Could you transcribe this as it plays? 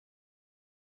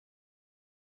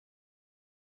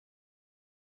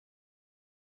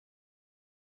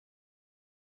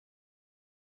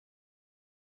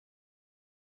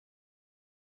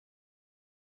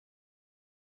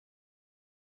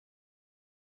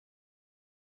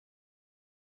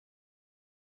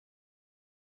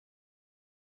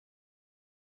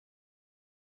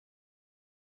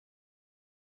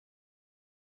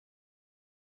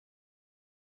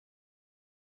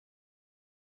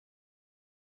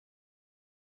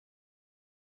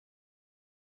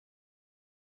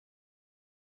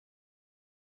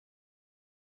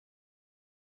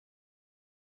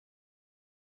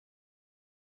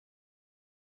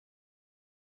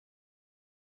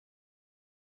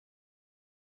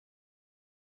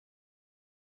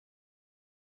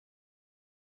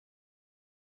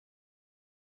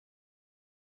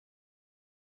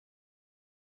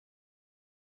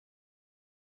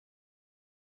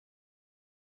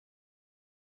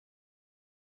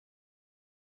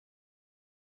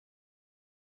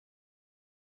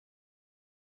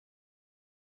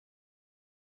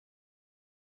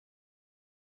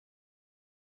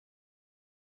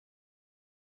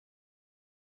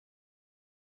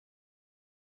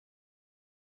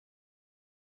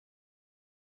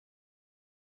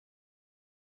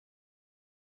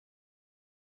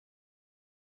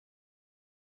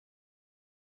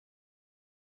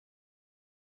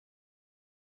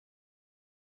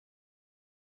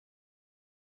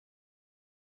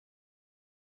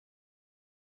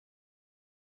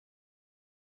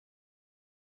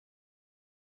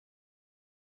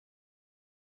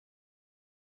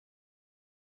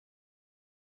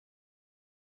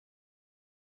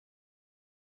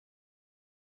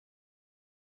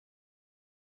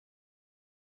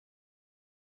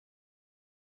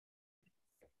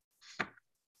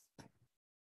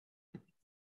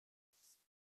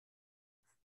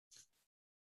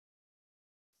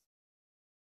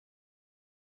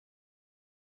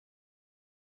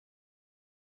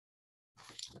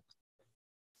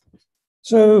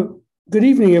So, good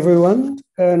evening, everyone,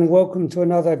 and welcome to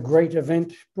another great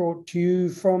event brought to you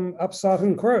from Upstart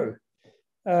and Crow.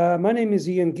 My name is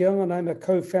Ian Gill, and I'm a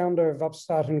co-founder of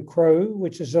Upstart and Crow,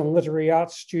 which is a literary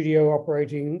arts studio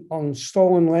operating on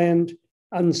stolen land,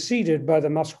 unceded by the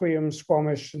Musqueam,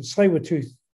 Squamish, and Tsleil-Waututh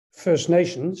First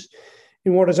Nations,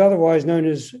 in what is otherwise known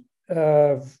as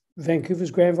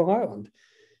Vancouver's Granville Island.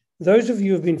 Those of you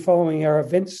who have been following our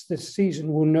events this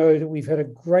season will know that we've had a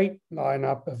great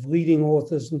lineup of leading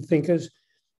authors and thinkers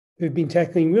who've been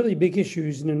tackling really big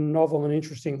issues in novel and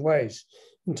interesting ways.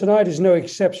 And tonight is no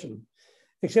exception,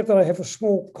 except that I have a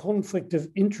small conflict of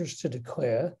interest to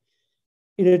declare.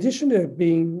 In addition to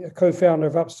being a co-founder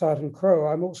of Upstart and Crow,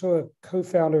 I'm also a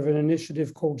co-founder of an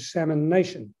initiative called Salmon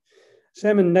Nation.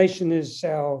 Salmon Nation is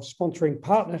our sponsoring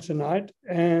partner tonight,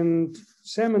 and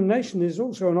Salmon Nation is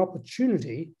also an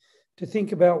opportunity to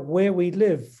think about where we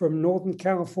live from Northern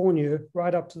California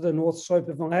right up to the North Slope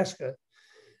of Alaska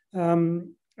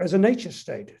as a nature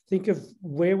state. Think of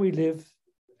where we live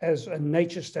as a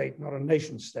nature state, not a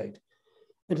nation state.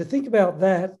 And to think about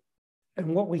that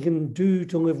and what we can do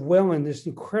to live well in this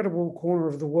incredible corner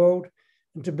of the world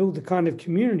and to build the kind of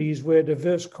communities where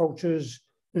diverse cultures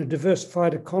and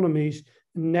diversified economies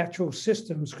and natural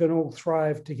systems can all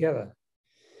thrive together.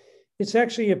 It's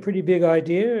actually a pretty big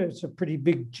idea. It's a pretty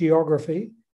big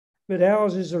geography, but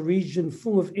ours is a region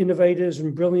full of innovators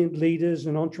and brilliant leaders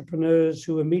and entrepreneurs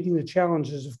who are meeting the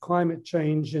challenges of climate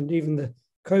change and even the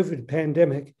COVID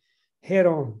pandemic head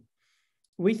on.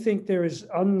 We think there is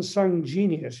unsung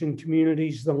genius in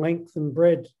communities the length and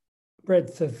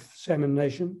breadth of Salmon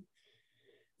Nation,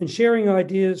 and sharing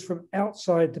ideas from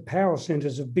outside the power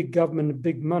centers of big government and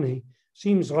big money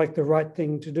seems like the right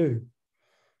thing to do.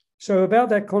 So about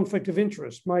that conflict of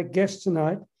interest, my guest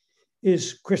tonight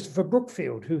is Christopher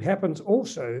Brookfield, who happens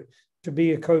also to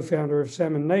be a co-founder of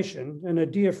Salmon Nation and a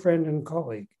dear friend and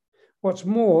colleague. What's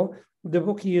more, the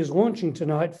book he is launching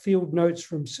tonight, Field Notes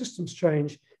from Systems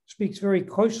Change, speaks very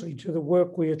closely to the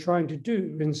work we are trying to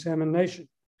do in Salmon Nation.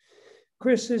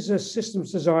 Chris is a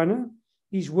systems designer.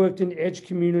 He's worked in edge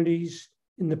communities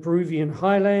in the Peruvian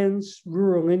highlands,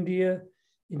 rural India,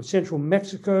 in central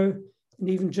Mexico, and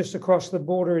even just across the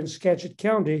border in Skagit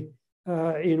County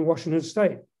in Washington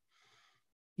State.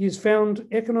 He has found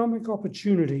economic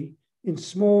opportunity in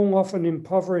small, often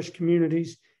impoverished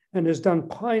communities and has done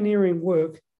pioneering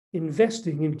work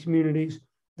investing in communities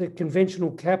that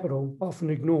conventional capital often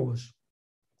ignores.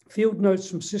 Field Notes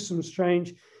from Systems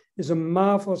Change is a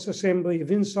marvelous assembly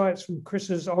of insights from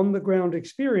Chris's on-the-ground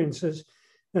experiences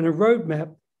and a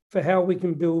roadmap for how we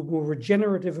can build more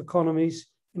regenerative economies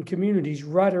and communities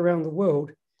right around the world,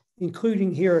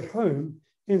 including here at home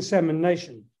in Salmon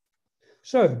Nation.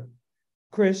 So,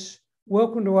 Chris,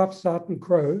 welcome to Upstart and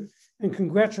Crow, and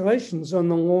congratulations on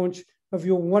the launch of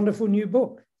your wonderful new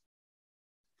book.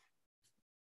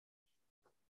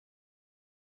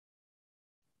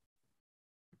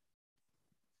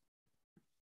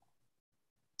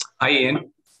 Hi,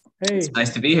 Ian. Hey. It's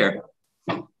nice to be here.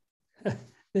 There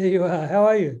you are. How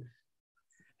are you?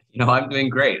 I'm doing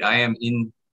great. I am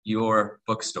in your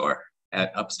bookstore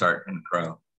at Upstart and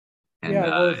Crow. And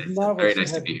it's very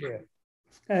nice to be here.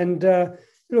 And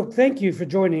look, thank you for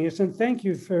joining us, and thank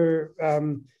you for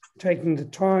taking the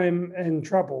time and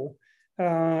trouble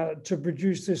to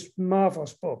produce this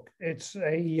marvelous book. It's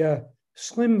a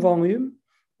slim volume,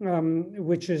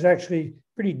 which is actually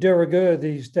pretty de rigueur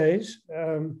these days.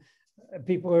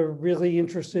 People are really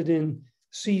interested in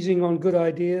seizing on good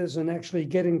ideas and actually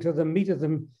getting to the meat of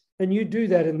them. And you do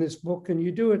that in this book, and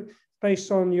you do it based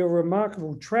on your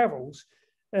remarkable travels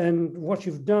and what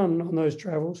you've done on those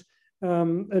travels,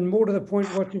 and more to the point,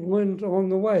 what you've learned along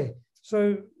the way.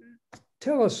 So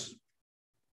tell us,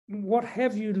 what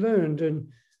have you learned and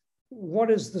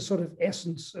what is the sort of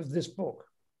essence of this book?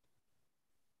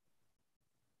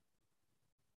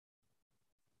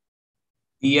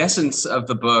 The essence of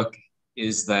the book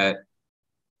is that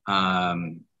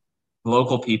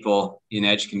local people in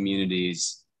edge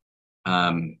communities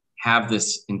have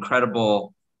this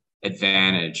incredible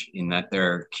advantage in that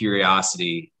their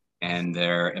curiosity and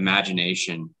their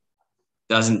imagination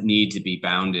doesn't need to be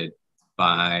bounded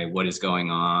by what is going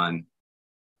on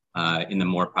in the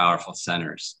more powerful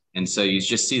centers. And so you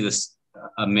just see this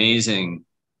amazing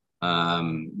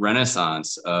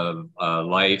renaissance of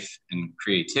life and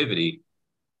creativity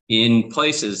in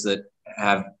places that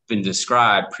have been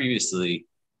described previously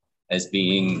as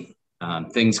being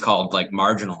things called like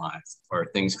marginalized or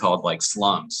things called like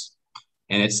slums.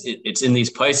 And it's in these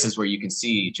places where you can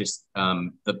see just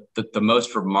the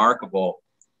most remarkable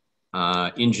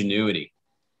ingenuity.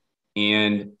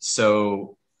 And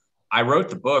so I wrote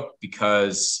the book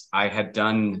because I had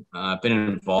been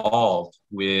involved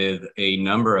with a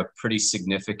number of pretty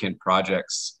significant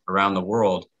projects around the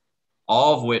world,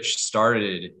 all of which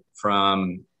started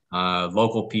from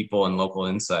local people and local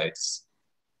insights.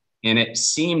 And it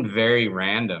seemed very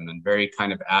random and very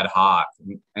kind of ad hoc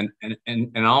and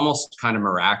almost kind of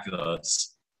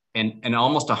miraculous and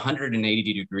almost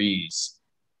 180 degrees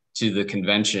to the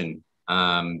convention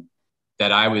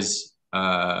that I was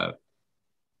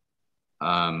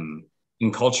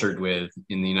encultured with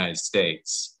in the United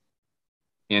States.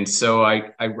 And so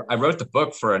I wrote the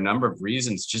book for a number of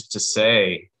reasons, just to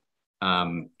say,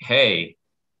 hey,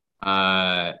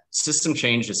 system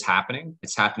change is happening.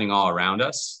 It's happening all around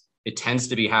us. It tends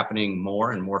to be happening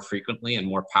more and more frequently and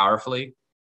more powerfully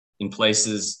in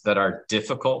places that are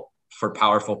difficult for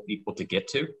powerful people to get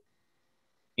to,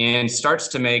 and starts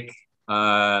to make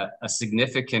a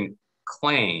significant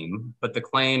claim, but the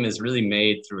claim is really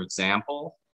made through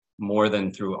example more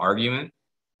than through argument.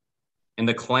 And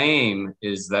the claim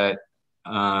is that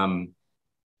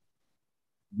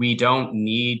we don't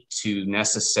need to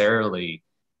necessarily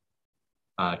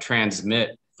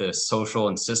transmit the social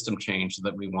and system change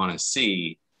that we want to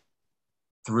see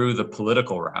through the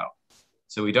political route.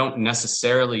 So we don't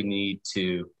necessarily need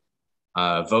to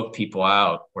vote people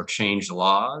out or change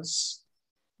laws.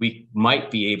 We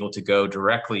might be able to go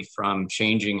directly from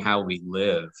changing how we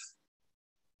live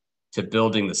to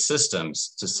building the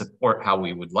systems to support how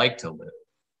we would like to live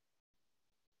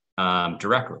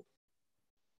directly.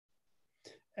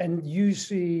 And you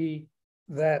see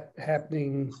that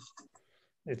happening,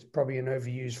 it's probably an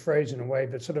overused phrase in a way,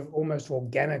 but sort of almost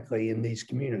organically in these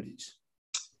communities.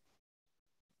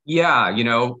 Yeah,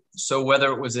 so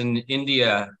whether it was in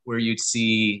India, where you'd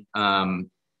see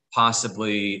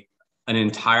possibly an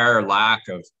entire lack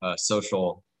of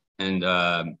social and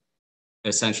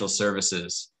essential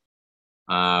services,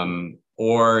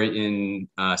 or in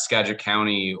Skagit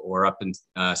County or up in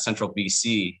central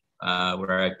BC,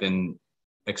 where I've been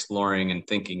exploring and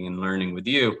thinking and learning with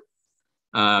you,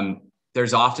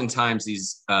 there's oftentimes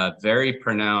these very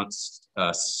pronounced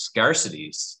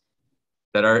scarcities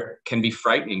that can be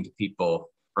frightening to people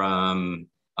from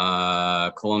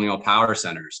colonial power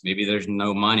centers. Maybe there's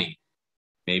no money.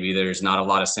 Maybe there's not a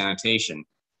lot of sanitation.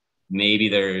 Maybe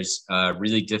there's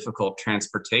really difficult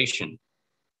transportation.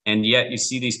 And yet you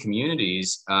see these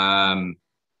communities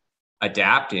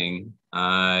adapting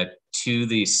to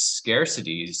these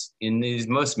scarcities in these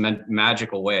most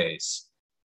magical ways.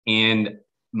 And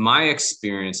my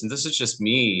experience, and this is just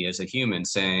me as a human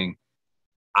saying,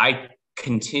 I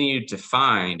continued to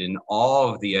find in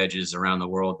all of the edges around the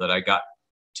world that I got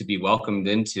to be welcomed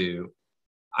into,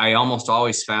 I almost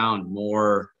always found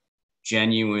more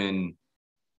genuine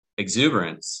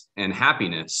exuberance and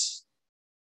happiness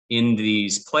in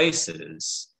these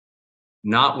places,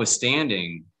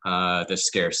 notwithstanding the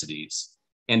scarcities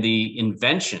and the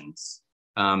inventions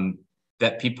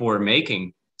that people were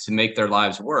making to make their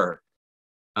lives work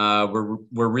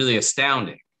were really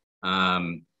astounding.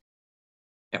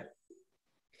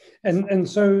 And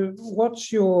so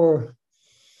what's your,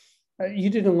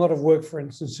 you did a lot of work, for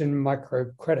instance, in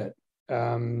microcredit,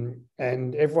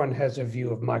 and everyone has a view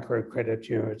of microcredit.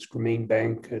 It's Grameen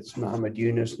Bank, it's Muhammad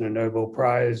Yunus and a Nobel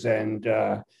Prize, and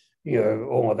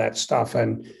all of that stuff.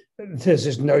 And there's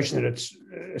this notion that it's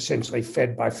essentially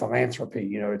fed by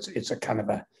philanthropy. It's a kind of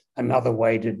another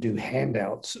way to do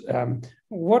handouts.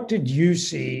 What did you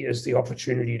see as the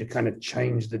opportunity to kind of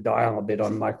change the dial a bit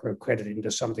on microcredit into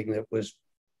something that was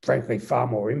frankly far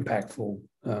more impactful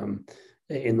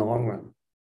in the long run?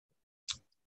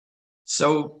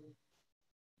 So,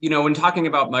 when talking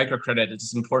about microcredit,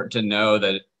 it's important to know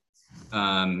that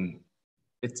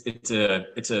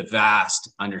it's a vast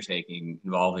undertaking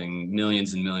involving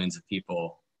millions and millions of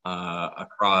people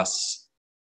across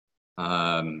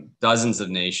dozens of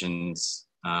nations.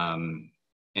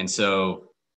 And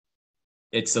so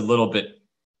it's a little bit,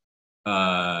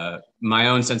 my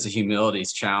own sense of humility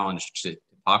is challenged to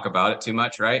talk about it too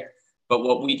much, right? But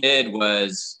what we did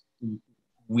was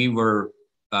we were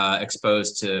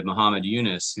exposed to Muhammad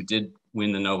Yunus, who did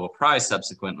win the Nobel Prize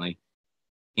subsequently.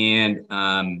 And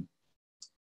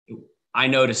I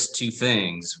noticed two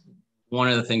things. One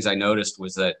of the things I noticed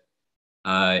was that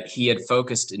he had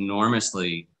focused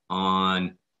enormously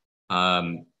on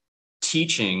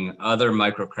teaching other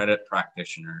microcredit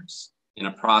practitioners in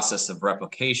a process of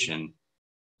replication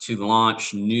to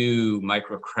launch new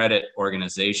microcredit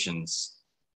organizations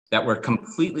that were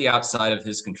completely outside of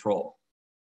his control.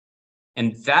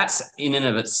 And that's in and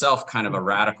of itself kind of a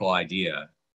radical idea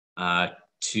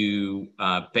to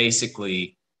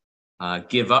basically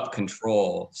give up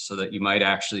control so that you might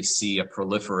actually see a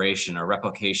proliferation, a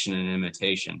replication, and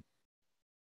imitation.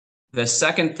 The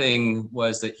second thing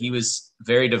was that he was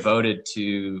very devoted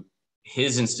to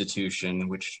his institution,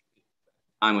 which at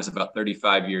the time was about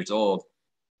 35 years old,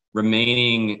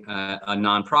 remaining a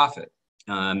nonprofit.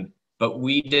 But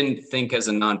we didn't think as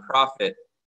a nonprofit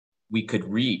we could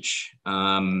reach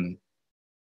the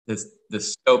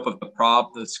scope of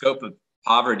the scope of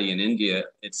poverty in India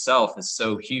itself is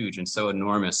so huge and so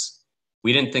enormous.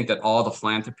 We didn't think that all the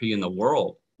philanthropy in the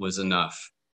world was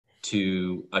enough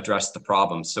to address the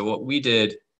problem. So what we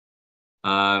did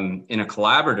in a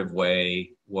collaborative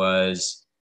way was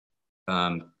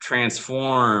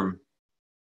transform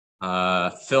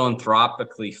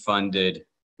philanthropically funded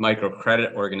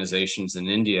microcredit organizations in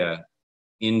India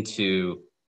into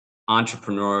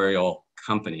entrepreneurial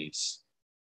companies.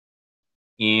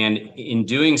 And in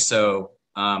doing so,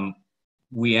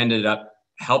 we ended up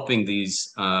helping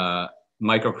these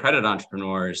microcredit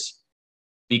entrepreneurs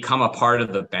become a part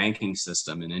of the banking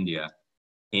system in India.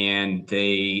 And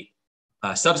they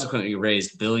subsequently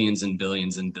raised billions and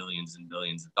billions and billions and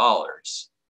billions of dollars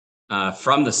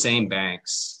from the same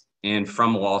banks and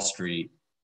from Wall Street.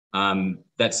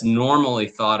 That's normally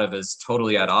thought of as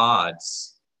totally at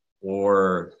odds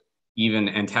or even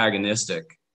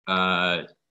antagonistic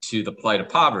to the plight of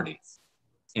poverty.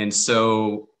 And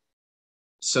so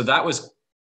that was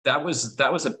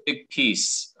a big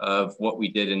piece of what we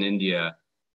did in India.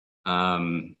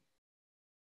 I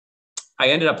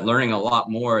ended up learning a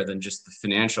lot more than just the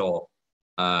financial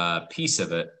piece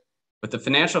of it, but the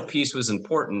financial piece was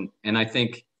important, and I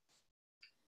think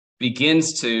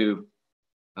begins to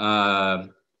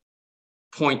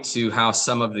point to how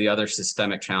some of the other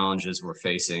systemic challenges we're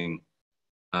facing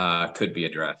could be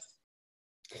addressed.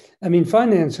 I mean,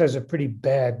 finance has a pretty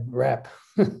bad rap,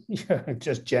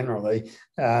 just generally.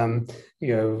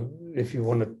 If you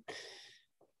want to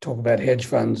talk about hedge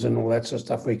funds and all that sort of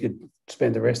stuff, we could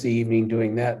spend the rest of the evening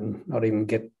doing that and not even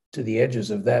get to the edges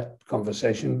of that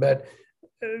conversation. But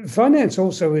finance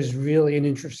also is really an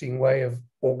interesting way of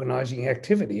organizing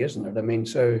activity, isn't it? I mean,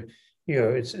 so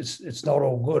it's not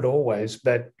all good always,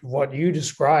 but what you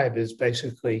describe is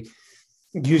basically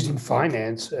using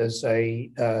finance as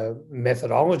a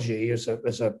methodology, as a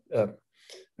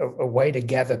way to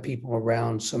gather people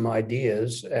around some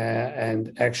ideas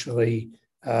and actually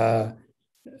as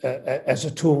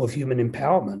a tool of human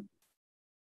empowerment.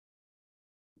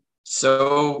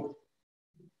 So,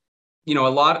 a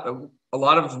lot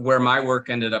of where my work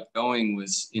ended up going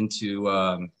was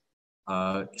into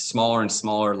smaller and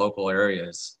smaller local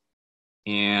areas,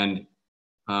 and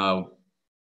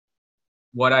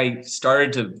what I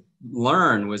started to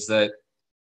learn was that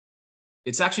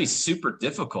it's actually super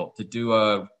difficult to do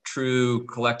a true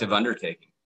collective undertaking.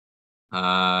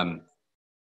 And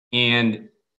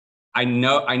I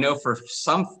know for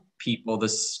some people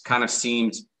this kind of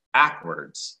seems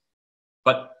backwards,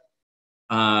 but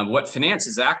what finance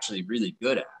is actually really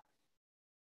good at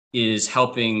is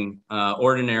helping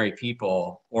ordinary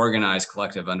people organize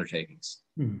collective undertakings.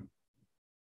 Mm-hmm.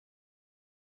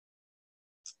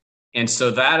 And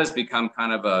so that has become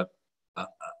kind of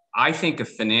I think of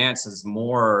finance as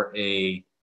more a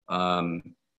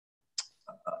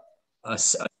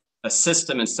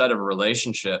system instead of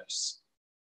relationships,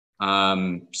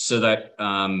 so that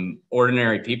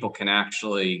ordinary people can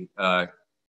actually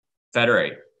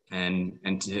federate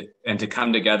and to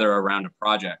come together around a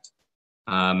project.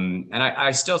 And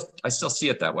I still see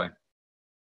it that way.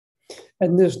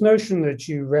 And this notion that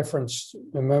you referenced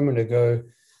a moment ago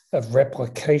of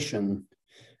replication,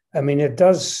 I mean, it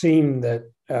does seem that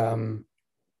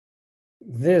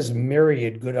there's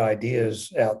myriad good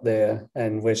ideas out there,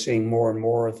 and we're seeing more and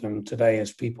more of them today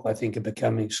as people, I think, are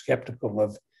becoming skeptical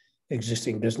of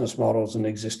existing business models and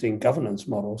existing governance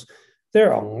models.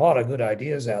 There are a lot of good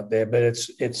ideas out there, but it's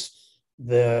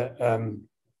the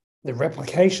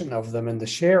replication of them and the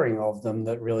sharing of them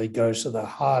that really goes to the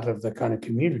heart of the kind of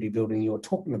community building you're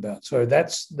talking about. So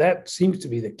that seems to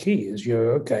be the key, is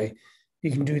okay,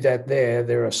 you can do that there.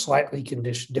 There are slightly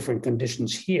different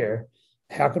conditions here.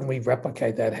 How can we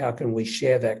replicate that? How can we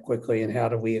share that quickly? And how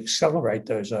do we accelerate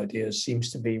those ideas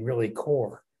seems to be really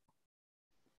core.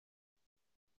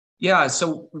 Yeah,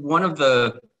 so one of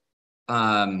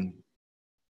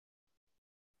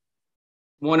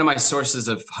my sources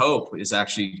of hope is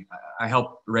actually, I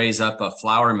helped raise up a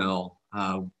flour mill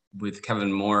with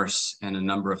Kevin Morse and a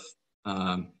number of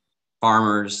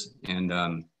farmers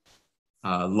and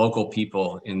local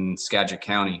people in Skagit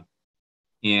County.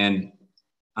 And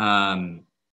from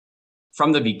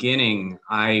the beginning,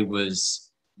 I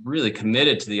was really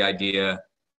committed to the idea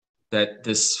that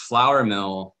this flour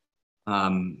mill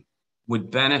would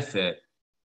benefit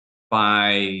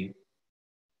by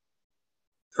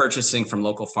purchasing from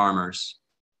local farmers,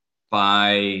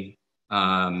 by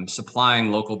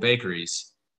supplying local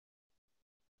bakeries,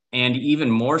 and even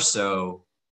more so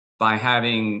by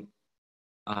having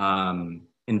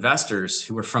investors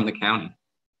who were from the county.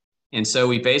 And so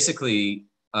we basically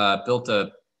built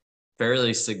a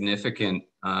fairly significant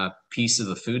piece of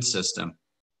the food system,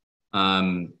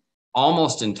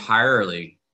 almost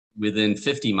entirely within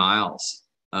 50 miles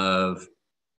of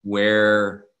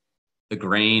where the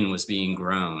grain was being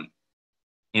grown.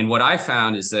 And what I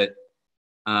found is that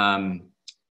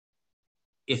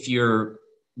if you're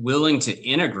willing to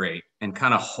integrate and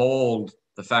kind of hold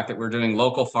the fact that we're doing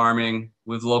local farming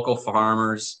with local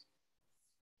farmers,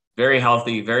 very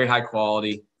healthy, very high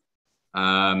quality,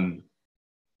 and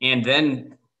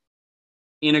then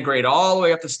integrate all the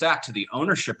way up the stack to the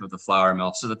ownership of the flour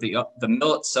mill, so that the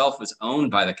mill itself was owned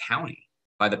by the county,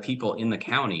 by the people in the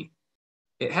county.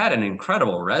 It had an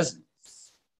incredible resonance.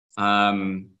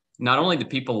 Not only do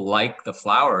people like the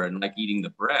flour and like eating the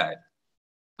bread,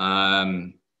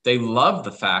 they love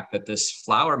the fact that this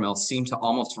flour mill seemed to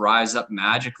almost rise up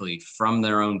magically from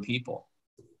their own people.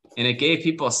 And it gave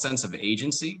people a sense of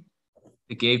agency.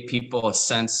 It gave people a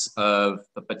sense of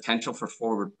the potential for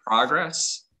forward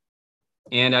progress.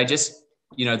 And I just,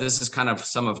 this is kind of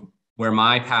some of where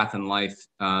my path in life,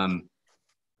 has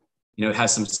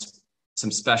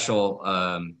some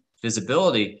special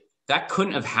visibility. That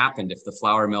couldn't have happened if the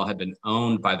flour mill had been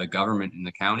owned by the government in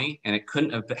the county, and it couldn't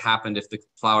have happened if the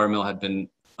flour mill had been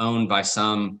owned by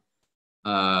some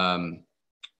placeless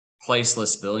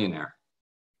billionaire.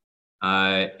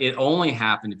 It only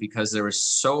happened because there were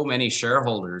so many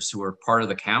shareholders who were part of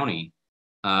the county,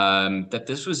 that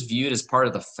this was viewed as part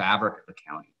of the fabric of the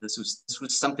county. This was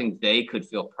something they could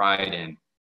feel pride in,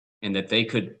 and that they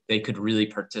could really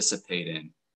participate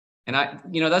in. And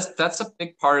that's a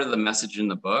big part of the message in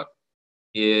the book,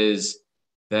 is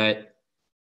that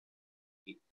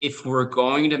if we're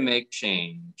going to make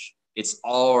change, it's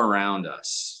all around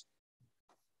us.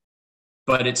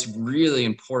 But it's really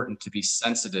important to be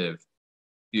sensitive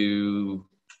to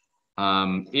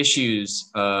issues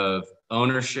of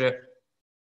ownership,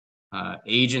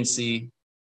 agency,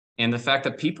 and the fact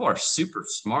that people are super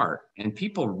smart, and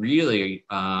people really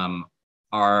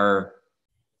are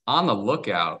on the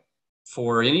lookout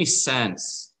for any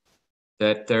sense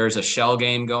that there's a shell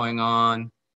game going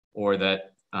on, or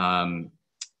that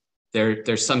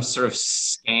there's some sort of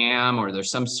scam, or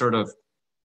there's some sort of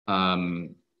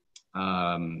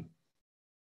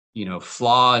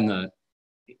flaw in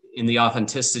the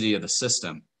authenticity of the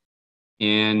system.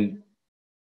 And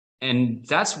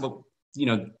that's what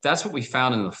we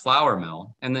found in the flour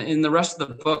mill. And in the rest of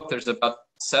the book, there's about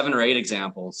 7 or 8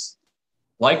 examples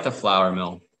like the flour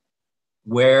mill,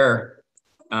 where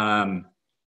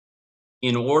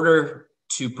in order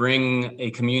to bring a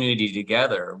community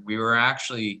together, we were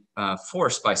actually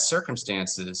forced by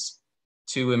circumstances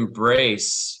to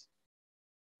embrace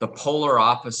the polar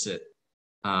opposite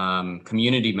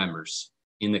community members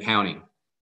in the county.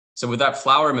 So with that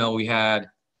flour mill, we had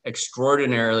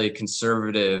extraordinarily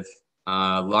conservative,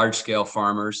 large-scale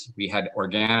farmers. We had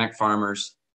organic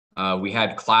farmers. We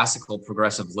had classical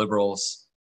progressive liberals.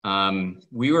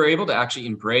 We were able to actually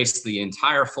embrace the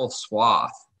entire full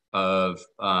swath of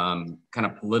kind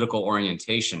of political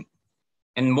orientation.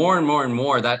 And more and more and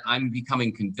more, that I'm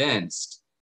becoming convinced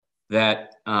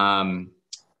that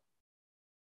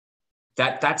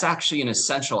that's actually an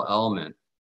essential element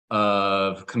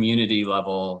of community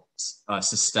level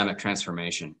systemic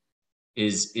transformation,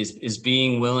 is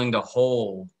being willing to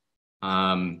hold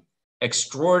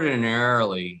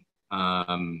extraordinarily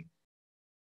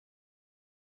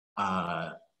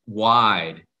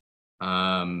wide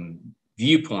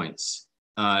viewpoints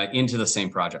into the same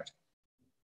project.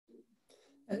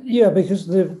 Yeah, because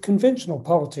the conventional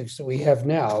politics that we have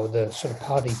now, the sort of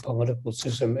party political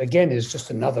system, again, is just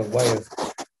another way of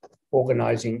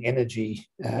organizing energy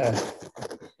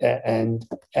and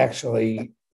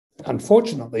actually,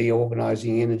 unfortunately,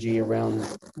 organizing energy around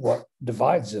what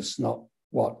divides us, not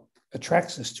what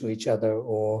attracts us to each other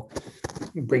or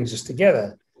brings us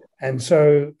together. And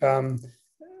so,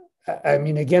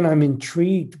 again, I'm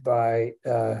intrigued by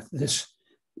this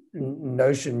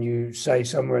notion you say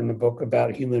somewhere in the book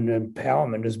about human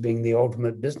empowerment as being the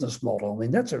ultimate business model. I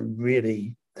mean, that's a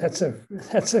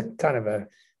kind of a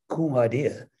cool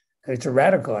idea. It's a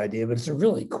radical idea, but it's a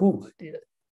really cool idea.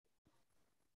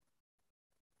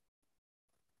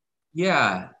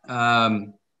 Yeah.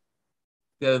 The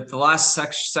last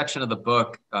section of the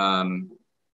book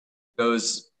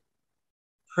goes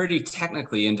pretty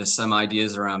technically into some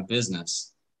ideas around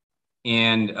business.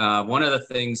 And one of the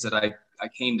things that I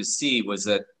came to see was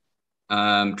that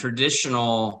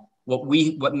traditional,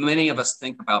 what many of us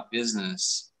think about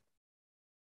business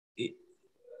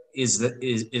is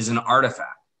an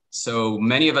artifact. So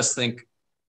many of us think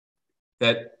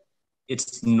that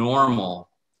it's normal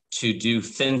to do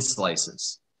thin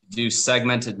slices, do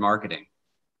segmented marketing.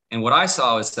 And what I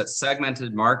saw is that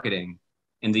segmented marketing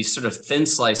and these sort of thin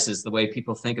slices, the way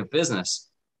people think of business,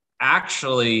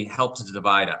 actually help to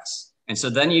divide us. And so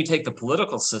then you take the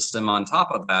political system on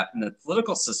top of that, and the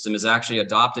political system has actually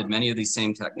adopted many of these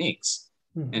same techniques.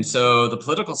 Mm-hmm. And so the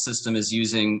political system is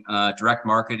using direct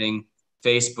marketing,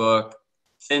 Facebook,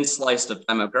 thin slice of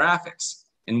demographics.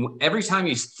 And every time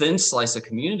you thin slice a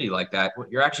community like that, what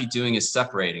you're actually doing is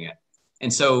separating it.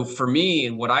 And so for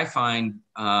me, what I find,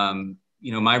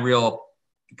 my real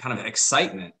kind of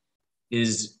excitement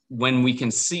is when we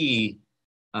can see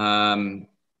an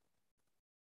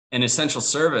essential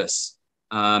service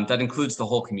that includes the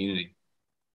whole community.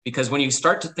 Because when you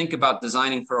start to think about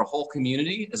designing for a whole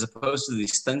community, as opposed to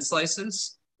these thin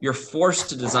slices, you're forced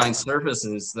to design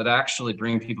services that actually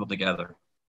bring people together.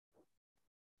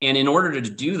 And in order to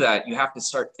do that, you have to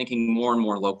start thinking more and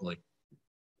more locally.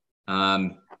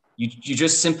 You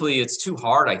just simply, it's too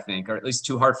hard, I think, or at least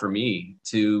too hard for me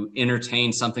to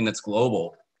entertain something that's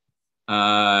global,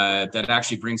 that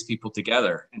actually brings people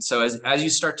together. And so as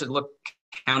you start to look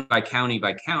county by county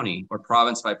by county, or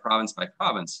province by province by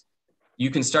province, you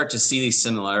can start to see these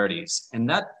similarities. And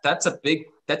that's a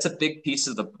big piece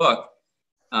of the book.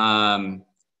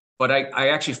 But I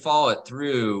actually follow it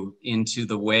through into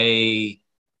the way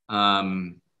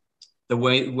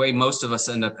most of us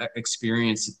end up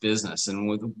experiencing business.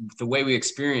 And the way we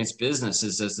experience business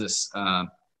is as this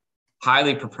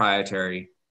highly proprietary,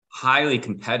 highly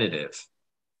competitive,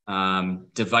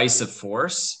 divisive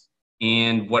force.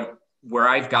 And where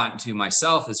I've gotten to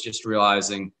myself is just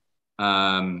realizing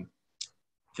that's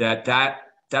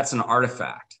an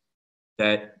artifact,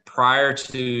 that prior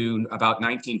to about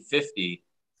 1950,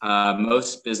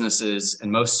 most businesses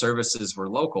and most services were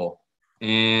local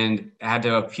and had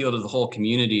to appeal to the whole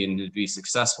community and to be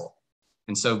successful.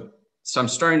 And so I'm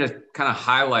starting to kind of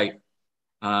highlight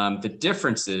the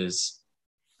differences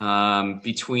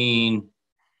between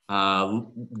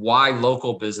why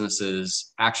local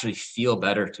businesses actually feel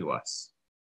better to us.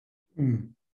 Mm.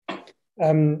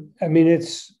 I mean,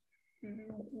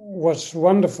 what's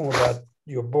wonderful about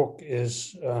your book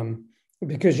is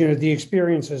because, the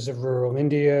experiences of rural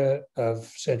India, of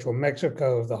central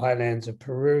Mexico, of the highlands of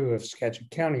Peru, of Skagit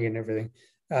County and everything,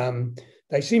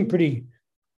 they seem pretty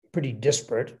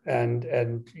disparate. And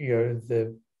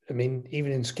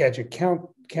even in Skagit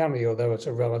County, although it's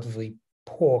a relatively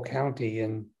poor county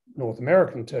in North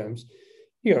American terms,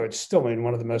 it's still in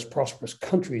one of the most prosperous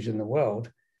countries in the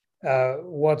world.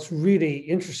 What's really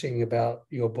interesting about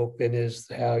your book then is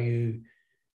how you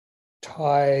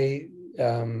tie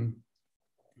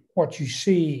what you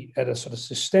see at a sort of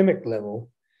systemic level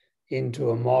into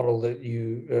a model that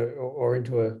or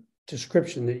into a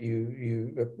description that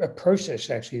a process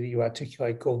actually that you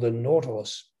articulate called the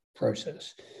Nautilus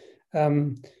process.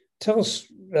 Tell us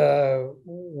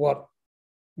what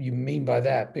you mean by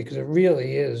that, because it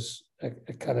really is a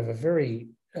kind of a very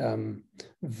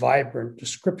vibrant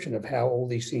description of how all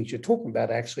these things you're talking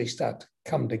about actually start to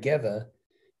come together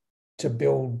to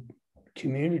build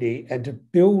community and to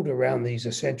build around these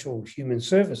essential human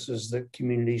services that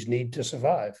communities need to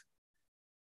survive.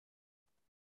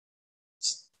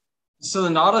 So the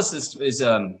Nautilus is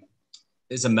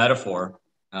a metaphor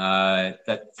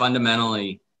that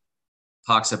fundamentally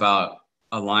talks about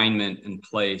alignment and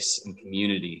place and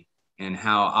community, and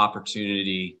how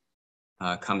opportunity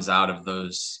comes out of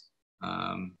those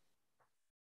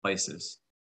places.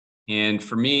 And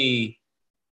for me,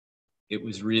 it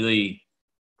was really,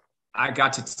 I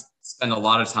got to spend a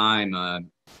lot of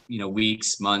time,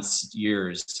 weeks, months,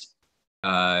 years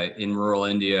in rural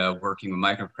India working with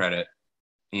microcredit.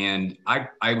 And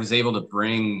I was able to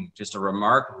bring just a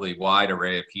remarkably wide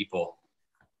array of people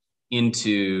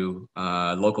into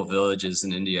local villages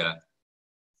in India.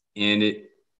 And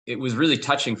it was really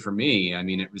touching for me. I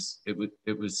mean, it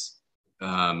was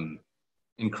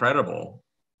incredible.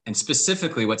 And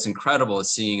specifically, what's incredible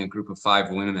is seeing a group of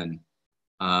 5 women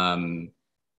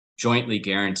jointly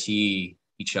guarantee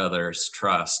each other's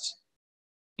trust,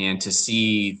 and to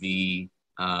see the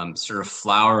sort of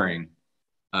flowering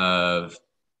of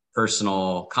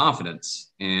personal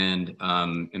confidence and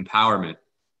empowerment.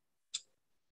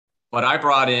 But I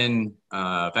brought in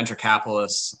venture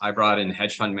capitalists, I brought in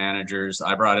hedge fund managers,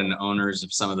 I brought in owners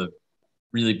of some of the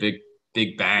really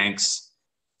big banks,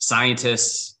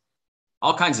 scientists,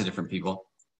 all kinds of different people.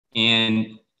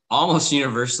 And almost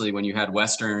universally, when you had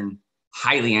Western,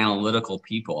 highly analytical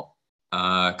people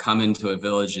come into a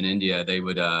village in India, they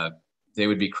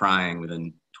would be crying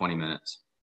within 20 minutes.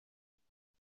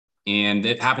 And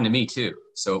it happened to me too.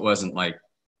 So it wasn't like,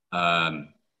 and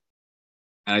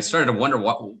I started to wonder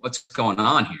what's going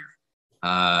on here.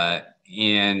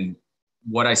 And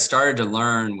what I started to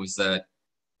learn was that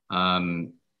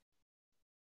from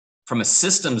a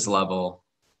systems level,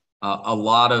 a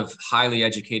lot of highly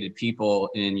educated people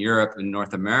in Europe and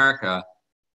North America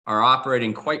are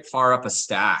operating quite far up a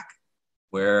stack,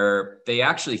 where they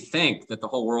actually think that the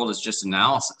whole world is just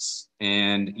analysis.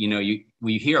 And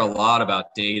we hear a lot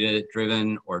about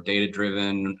data-driven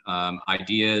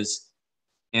ideas.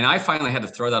 And I finally had to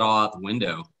throw that all out the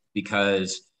window,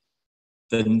 because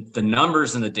the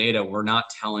numbers and the data were not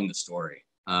telling the story.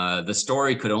 The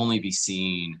story could only be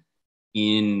seen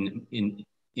in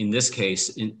this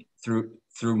case through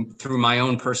my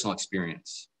own personal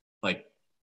experience, like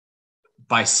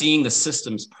by seeing the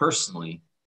systems personally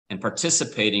and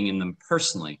participating in them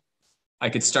personally. I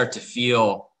could start to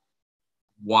feel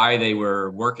why they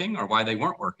were working or why they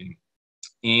weren't working.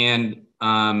 And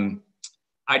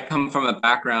I'd come from a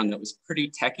background that was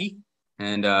pretty techie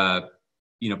and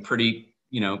pretty,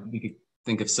 you could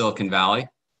think of Silicon Valley,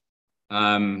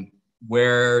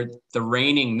 where the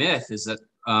reigning myth is that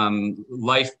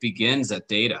life begins at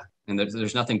data, and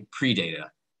there's nothing pre-data.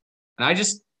 And I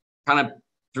just kind of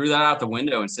threw that out the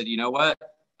window and said, you know what?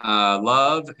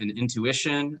 Love and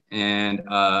intuition and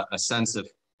a sense of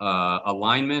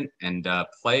alignment and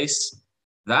place,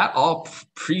 that all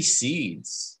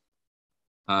precedes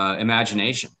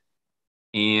imagination.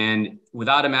 And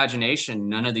without imagination,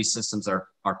 none of these systems are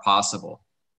possible.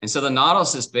 And so the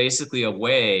Nautilus is basically a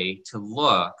way to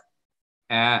look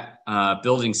at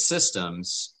building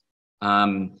systems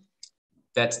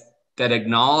that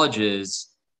acknowledges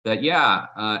that,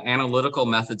 analytical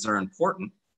methods are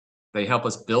important. They help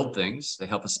us build things. They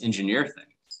help us engineer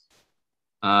things.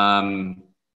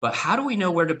 But how do we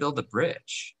know where to build the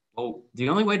bridge? Well, the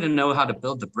only way to know how to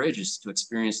build the bridge is to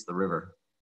experience the river.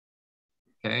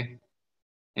 Okay.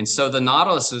 And so the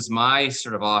Nautilus is my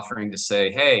sort of offering to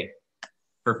say, hey,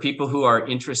 for people who are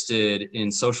interested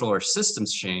in social or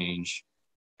systems change,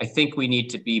 I think we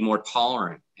need to be more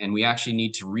tolerant, and we actually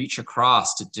need to reach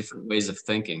across to different ways of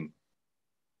thinking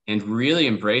and really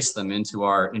embrace them into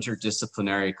our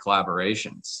interdisciplinary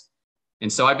collaborations.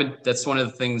 And so that's one of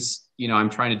the things,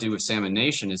 I'm trying to do with Salmon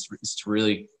Nation is to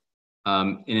really,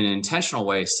 in an intentional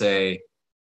way, say,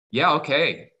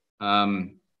 okay,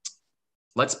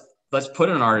 let's put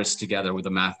an artist together with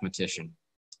a mathematician.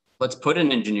 Let's put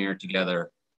an engineer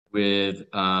together with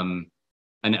an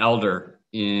elder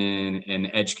in an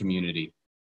edge community.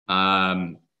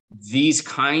 These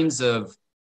kinds of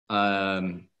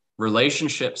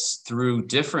relationships through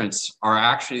difference are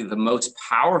actually the most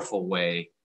powerful way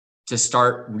to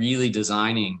start really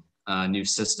designing new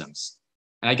systems.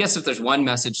 And I guess if there's one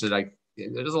message that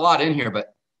there's a lot in here,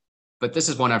 but this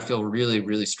is one I feel really,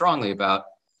 really strongly about,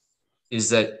 is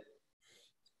that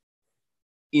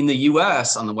in the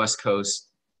US on the West Coast,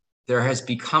 there has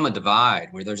become a divide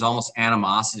where there's almost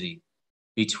animosity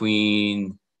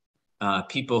between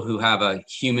people who have a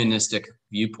humanistic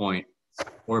viewpoint,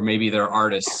 or maybe they're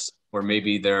artists, or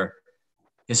maybe they're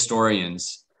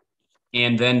historians,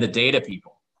 and then the data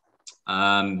people.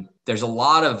 There's a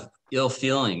lot of ill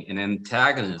feeling and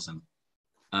antagonism.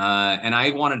 And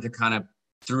I wanted to kind of,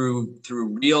 through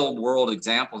real world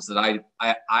examples that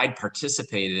I'd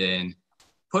participated in,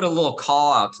 put a little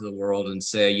call out to the world and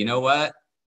say, you know what?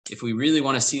 If we really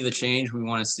want to see the change we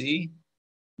want to see,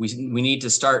 we need to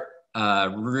start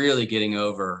really getting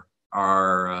over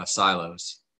our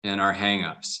silos and our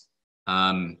hangups.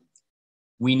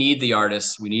 We need the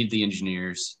artists, we need the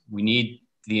engineers, we need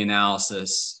the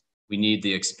analysis, we need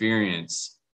the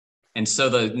experience. And so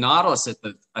the Nautilus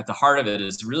at the heart of it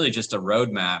is really just a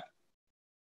roadmap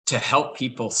to help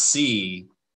people see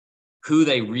who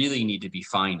they really need to be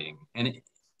finding. And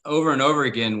over and over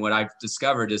again, what I've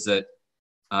discovered is that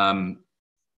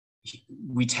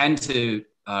we tend to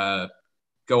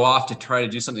go off to try to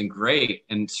do something great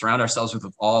and surround ourselves with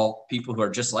all people who are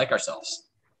just like ourselves.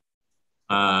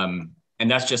 And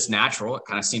that's just natural. It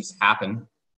kind of seems to happen.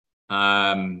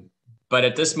 But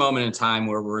at this moment in time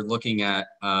where we're looking at,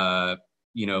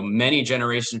 many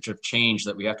generations of change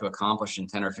that we have to accomplish in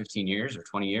 10 or 15 years or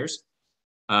 20 years,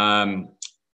 to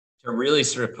really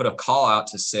sort of put a call out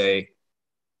to say,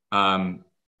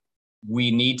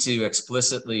 we need to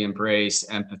explicitly embrace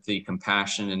empathy,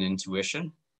 compassion, and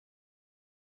intuition,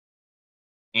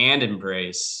 and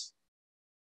embrace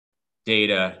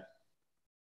data,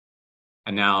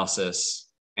 analysis,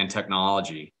 and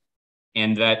technology.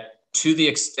 And that to the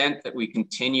extent that we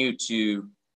continue to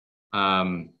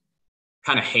kind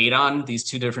of hate on these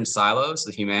two different silos,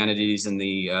 the humanities and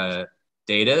the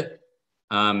data,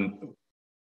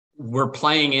 we're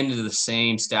playing into the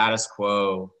same status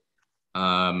quo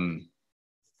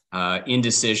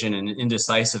indecision and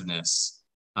indecisiveness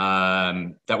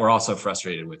that we're also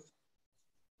frustrated with.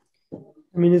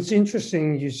 I mean, it's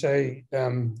interesting you say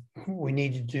we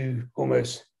need to do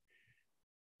almost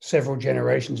several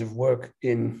generations of work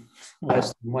in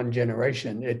less than one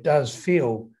generation. It does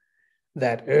feel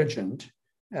that urgent,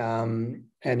 and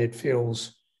it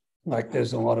feels like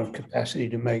there's a lot of capacity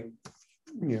to make,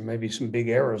 maybe some big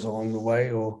errors along the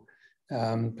way, or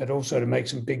but also to make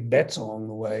some big bets along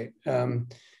the way.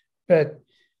 But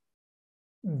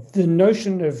the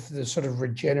notion of the sort of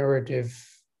regenerative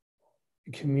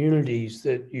communities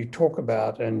that you talk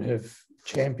about and have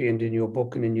championed in your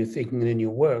book and in your thinking and in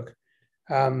your work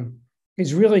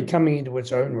is really coming into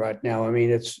its own right now. I mean,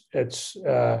 it's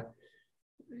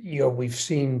we've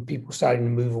seen people starting to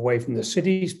move away from the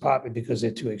cities, partly because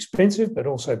they're too expensive, but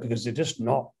also because they're just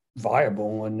not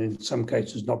viable and in some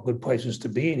cases not good places to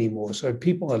be anymore. So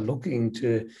people are looking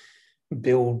to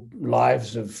build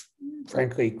lives of,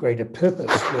 frankly, greater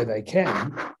purpose where they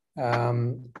can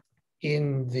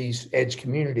in these edge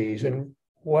communities. And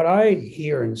what I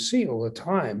hear and see all the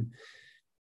time,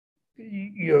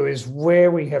 is where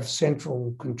we have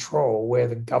central control, where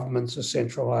the governments are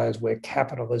centralized, where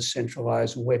capital is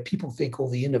centralized, and where people think all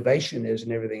the innovation is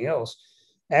and everything else,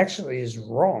 actually is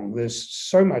wrong. There's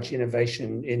so much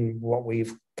innovation in what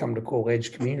we've come to call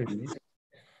edge communities,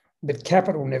 but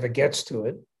capital never gets to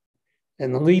it,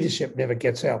 and the leadership never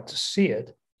gets out to see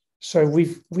it. So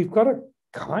we've got to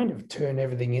kind of turn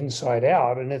everything inside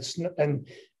out, and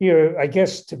I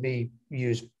guess to be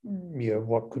used,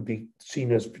 what could be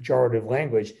seen as pejorative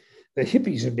language, the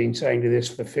hippies have been saying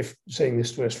this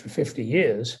to us for 50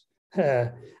 years.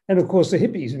 And of course, the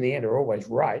hippies in the end are always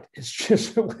right. It's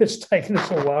just that it's taken us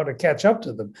a while to catch up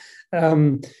to them.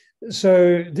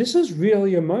 So this is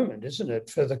really a moment, isn't it,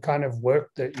 for the kind of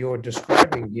work that you're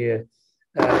describing here?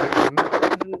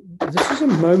 This is a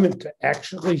moment to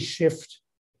actually shift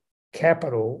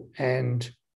capital and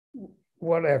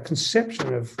what our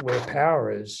conception of where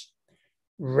power is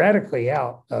radically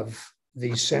out of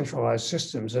these centralized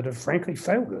systems that have frankly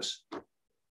failed us.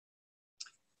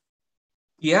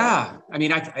 Yeah, I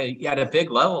mean, at a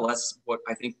big level, that's what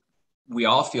I think we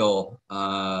all feel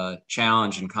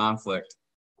challenge and conflict,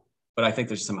 but I think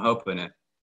there's some hope in it.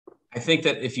 I think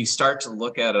that if you start to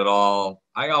look at it all,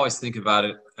 I always think about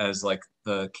it as like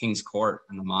the king's court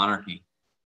and the monarchy.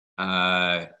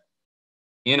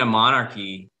 In a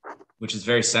monarchy, which is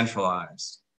very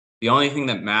centralized, the only thing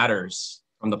that matters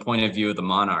from the point of view of the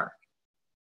monarch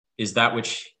is that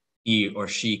which he or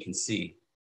she can see.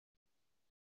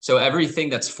 So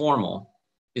everything that's formal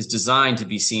is designed to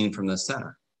be seen from the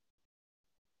center.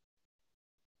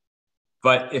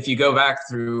 But if you go back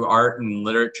through art and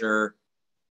literature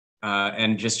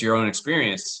and just your own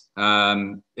experience,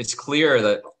 it's clear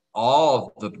that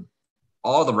all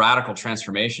the radical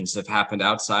transformations have happened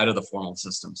outside of the formal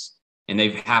systems, and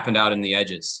they've happened out in the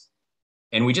edges.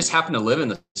 And we just happen to live in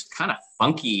this kind of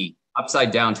funky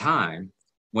upside down time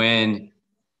when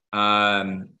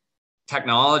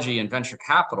technology and venture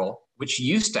capital, which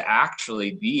used to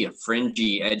actually be a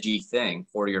fringy, edgy thing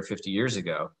 40 or 50 years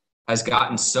ago, has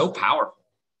gotten so powerful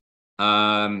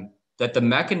that the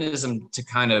mechanism to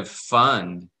kind of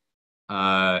fund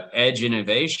edge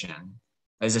innovation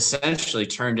has essentially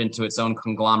turned into its own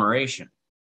conglomeration.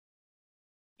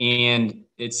 And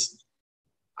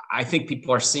I think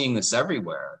people are seeing this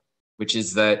everywhere, which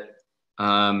is that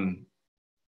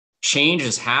change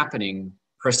is happening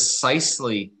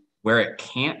precisely where it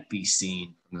can't be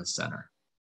seen from the center.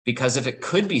 Because if it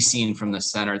could be seen from the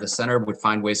center would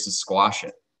find ways to squash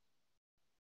it.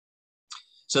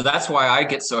 So that's why I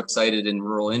get so excited in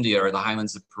rural India or the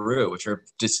highlands of Peru, which are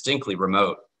distinctly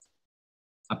remote.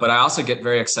 But I also get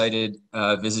very excited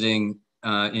visiting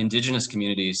indigenous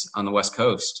communities on the West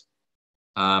Coast,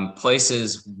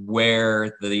 places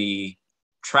where the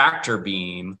tractor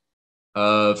beam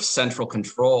of central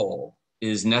control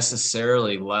is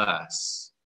necessarily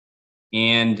less.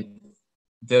 And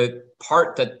the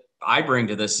part that I bring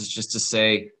to this is just to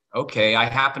say, okay, I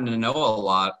happen to know a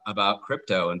lot about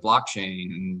crypto and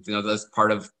blockchain, and that's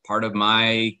part of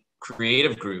my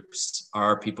creative groups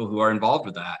are people who are involved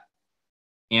with that.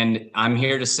 And I'm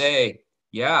here to say,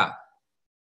 yeah,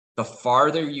 the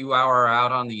farther you are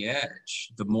out on the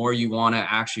edge, the more you want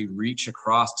to actually reach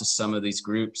across to some of these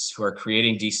groups who are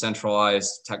creating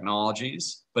decentralized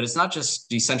technologies. But it's not just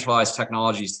decentralized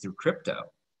technologies through crypto.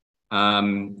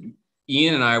 Ian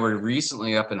and I were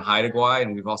recently up in Haida Gwaii,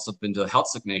 and we've also been to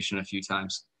Salmon Nation a few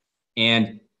times.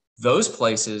 And those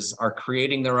places are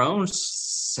creating their own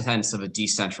sense of a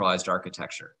decentralized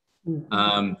architecture.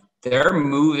 Mm-hmm.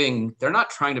 They're not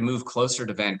trying to move closer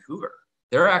to Vancouver.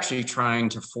 They're actually trying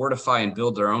to fortify and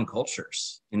build their own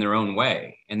cultures in their own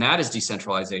way. And that is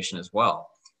decentralization as well.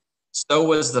 So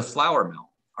was the flour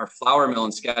mill. Our flour mill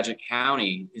in Skagit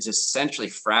County is essentially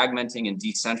fragmenting and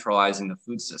decentralizing the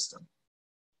food system.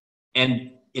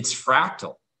 And it's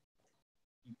fractal.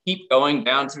 You keep going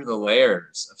down through the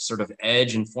layers of sort of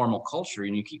edge and formal culture,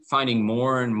 and you keep finding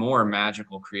more and more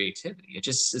magical creativity.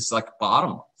 It's like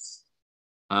bottomless.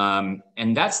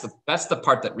 And that's the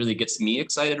part that really gets me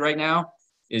excited right now,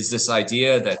 is this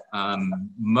idea that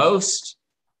most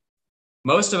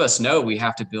of us know we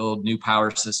have to build new power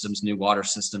systems, new water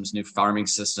systems, new farming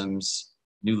systems,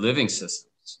 new living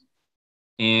systems.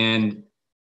 And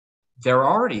they're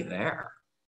already there.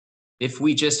 If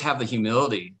we just have the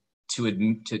humility to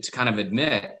kind of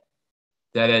admit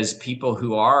that as people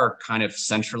who are kind of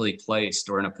centrally placed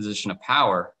or in a position of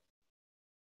power,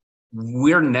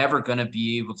 we're never going to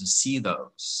be able to see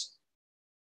those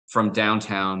from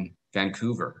downtown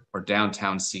Vancouver or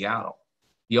downtown Seattle.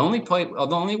 The only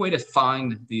way to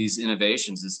find these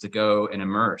innovations is to go and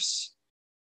immerse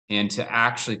and to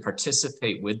actually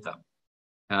participate with them.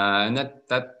 And that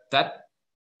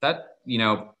you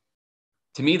know,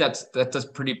 to me, that's a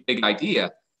pretty big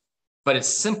idea, but it's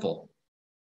simple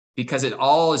because it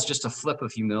all is just a flip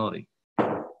of humility.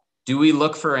 Do we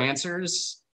look for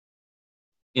answers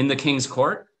in the King's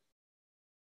Court?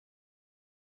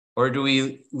 Or do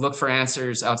we look for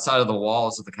answers outside of the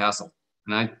walls of the castle?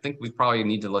 And I think we probably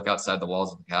need to look outside the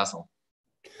walls of the castle.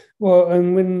 Well,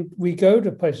 and when we go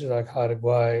to places like Haida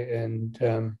Gwaii and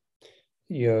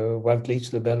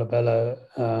Wagleats, La Bella Bella,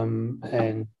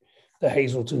 and the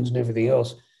Hazeltons and everything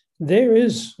else, there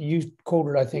is, you called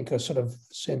it, I think, a sort of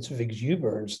sense of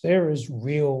exuberance. There is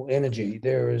real energy.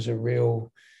 There is a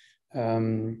real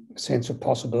sense of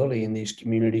possibility in these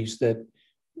communities that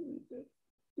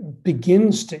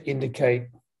begins to indicate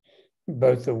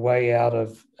both a way out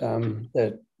of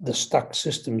the stuck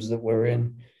systems that we're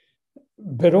in,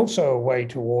 but also a way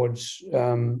towards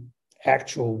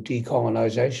actual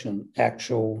decolonization,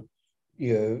 actual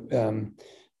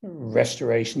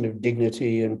restoration of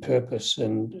dignity and purpose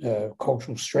and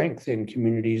cultural strength in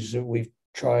communities that we've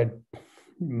tried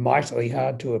mightily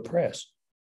hard to oppress.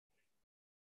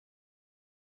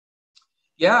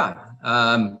 Yeah,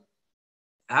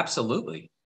 absolutely.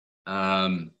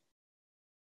 I'm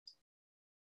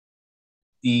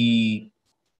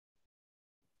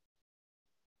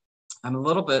a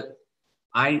little bit,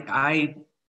 I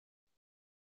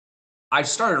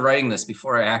started writing this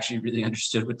before I actually really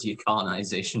understood what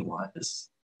decolonization was.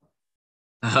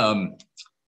 And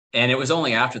it was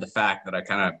only after the fact that I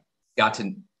kind of got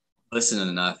to listen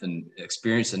enough and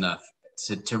experience enough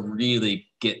to really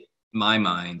get my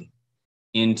mind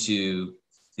into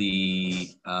the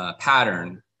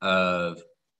pattern of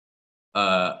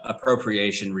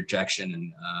appropriation,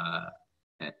 rejection,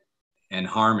 and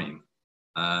harming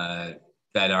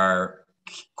that are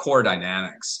core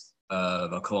dynamics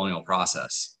of a colonial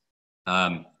process.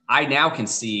 I now can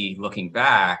see, looking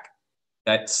back,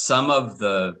 that some of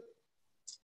the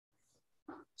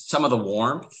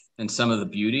warmth and some of the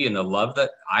beauty and the love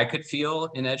that I could feel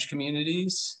in edge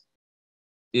communities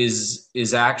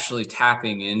is actually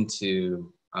tapping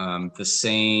into the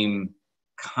same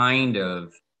kind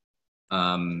of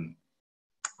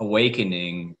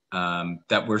awakening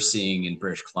that we're seeing in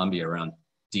British Columbia around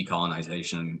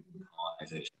decolonization and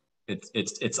colonization.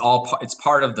 It's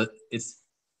part of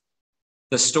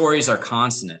the stories are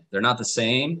consonant. They're not the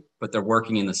same, but they're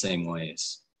working in the same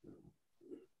ways.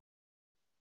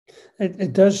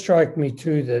 It does strike me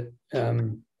too that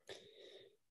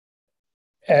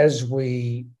as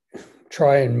we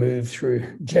try and move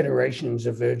through generations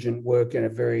of urgent work in a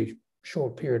very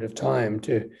short period of time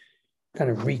to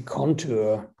kind of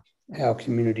recontour how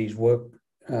communities work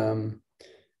in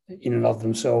and of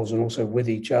themselves and also with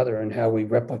each other and how we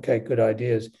replicate good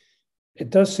ideas, it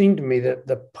does seem to me that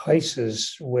the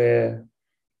places where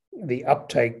the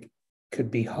uptake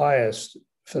could be highest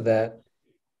for that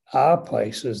are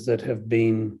places that have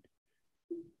been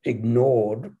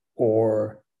ignored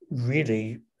or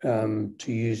really,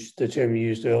 to use the term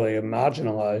used earlier,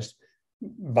 marginalized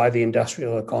by the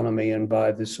industrial economy and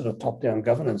by the sort of top-down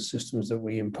governance systems that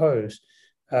we impose.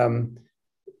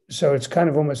 so it's kind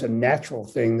of almost a natural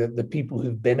thing that the people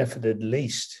who've benefited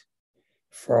least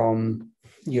from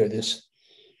this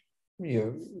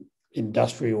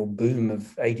industrial boom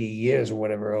of 80 years or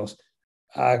whatever else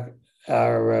are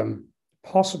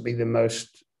possibly the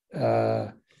most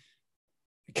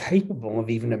capable of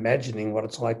even imagining what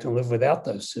it's like to live without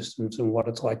those systems and what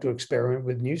it's like to experiment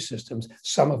with new systems,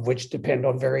 some of which depend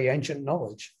on very ancient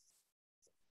knowledge.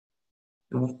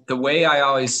 The way I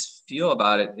always feel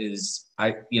about it is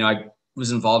I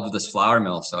was involved with this flour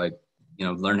mill, so I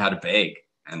learned how to bake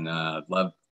and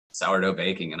love sourdough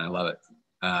baking, and I love it.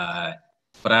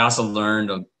 But I also learned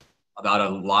about a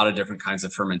lot of different kinds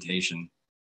of fermentation.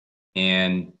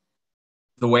 And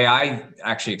the way I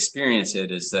actually experience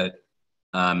it is that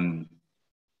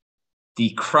the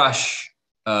crush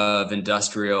of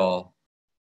industrial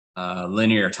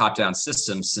linear top-down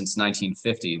systems since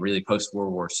 1950, really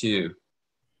post-World War II,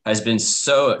 has been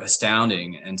so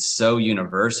astounding and so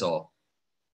universal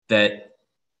that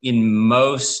in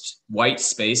most white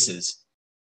spaces,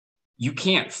 you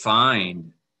can't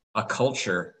find a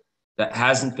culture that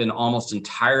hasn't been almost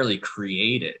entirely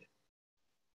created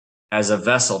as a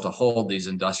vessel to hold these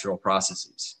industrial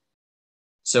processes.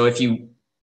 So if you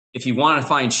want to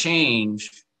find change,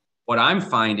 what I'm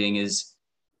finding is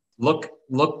look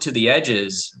to the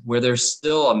edges where there's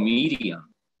still a medium.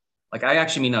 Like I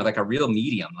actually mean like a real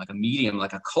medium, like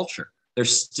a culture.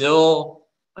 There's still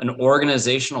an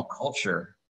organizational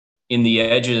culture in the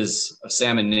edges of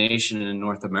Salmon Nation in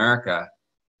North America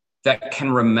that can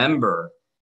remember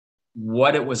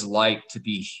what it was like to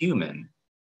be human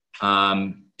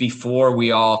before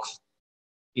we all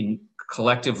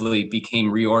collectively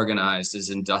became reorganized as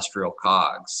industrial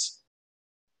cogs.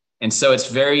 And so it's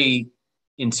very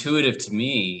intuitive to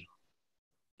me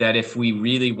that if we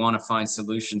really want to find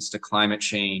solutions to climate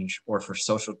change or for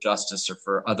social justice or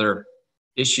for other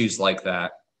issues like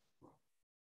that,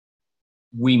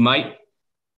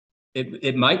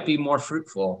 it might be more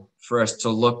fruitful for us to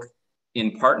look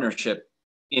in partnership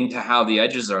into how the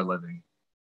edges are living,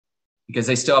 because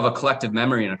they still have a collective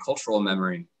memory and a cultural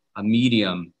memory, a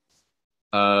medium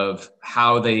of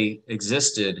how they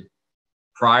existed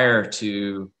prior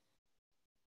to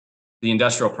the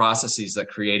industrial processes that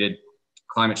created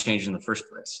climate change in the first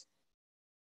place.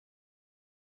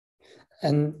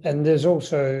 And there's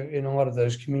also in a lot of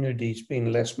those communities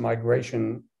been less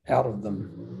migration out of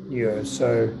them.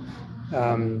 So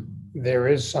there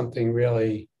is something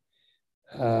really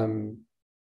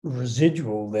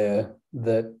residual there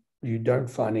that you don't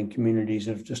find in communities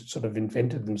that have just sort of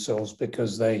invented themselves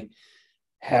because they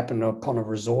happen upon a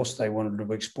resource they wanted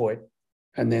to exploit.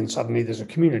 And then suddenly there's a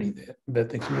community there, but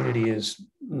the community is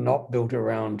not built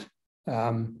around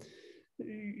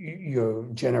your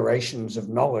generations of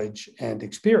knowledge and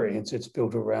experience. It's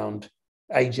built around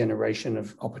a generation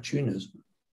of opportunism.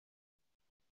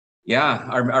 Yeah,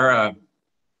 our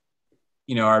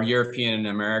European and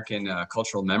American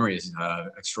cultural memory is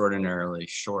extraordinarily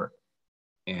short,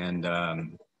 and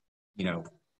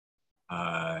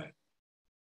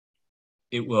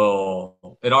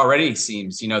it already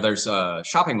seems, there's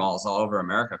shopping malls all over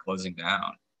America closing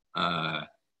down.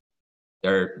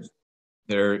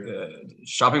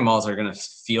 Shopping malls are going to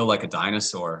feel like a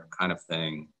dinosaur kind of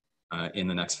thing in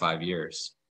the next 5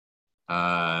 years.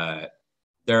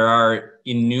 There are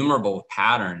innumerable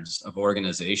patterns of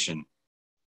organization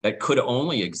that could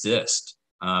only exist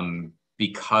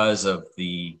because of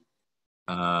the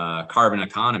carbon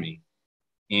economy.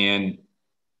 And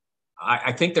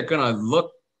I think they're going to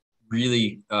look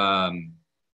really,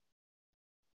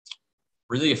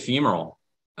 really ephemeral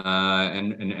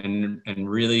and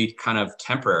really kind of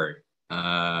temporary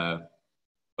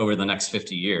over the next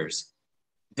 50 years.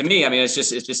 To me, I mean, it's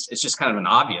just kind of an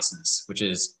obviousness, which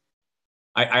is,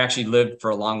 I actually lived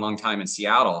for a long time in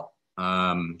Seattle.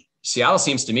 Seattle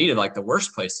seems to me to like the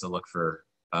worst place to look for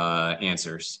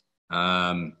answers.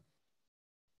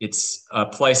 It's a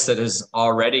place that has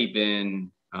already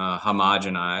been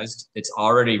homogenized. It's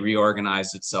already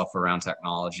reorganized itself around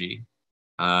technology.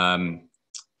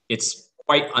 It's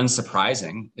quite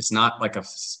unsurprising. It's not like a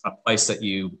place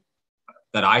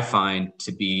that I find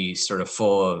to be sort of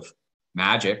full of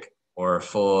magic or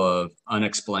full of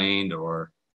unexplained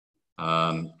or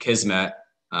kismet.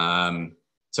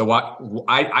 So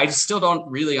I still don't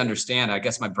really understand. I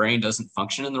guess my brain doesn't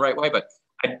function in the right way, but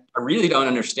I really don't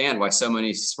understand why so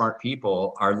many smart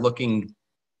people are looking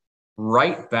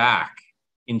right back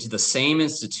into the same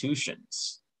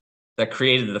institutions that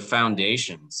created the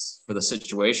foundations for the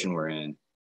situation we're in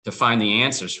to find the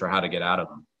answers for how to get out of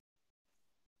them.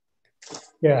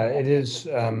 Yeah, it is.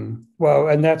 Well,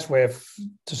 and that's where,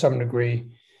 to some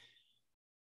degree,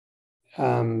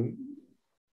 um,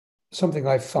 something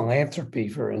like philanthropy,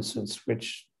 for instance,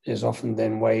 which is often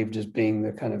then waved as being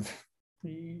the kind of,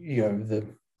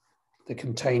 the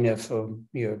container for,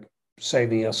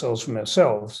 saving ourselves from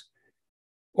ourselves,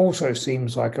 also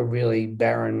seems like a really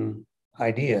barren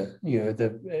idea.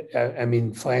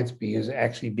 Philanthropy has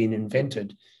actually been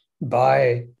invented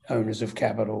by owners of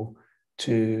capital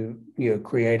to,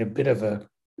 create a bit of a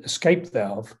escape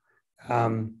valve.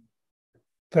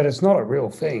 But it's not a real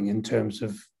thing in terms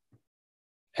of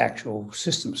actual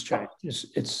systems change.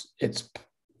 It's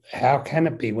how can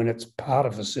it be when it's part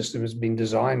of a system? It's been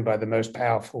designed by the most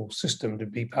powerful system to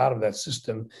be part of that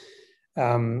system,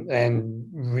 and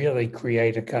really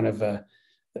create a kind of a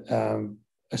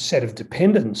set of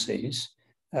dependencies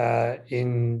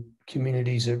in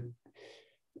communities that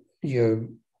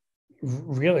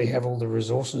really have all the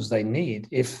resources they need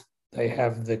if they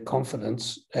have the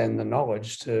confidence and the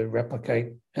knowledge to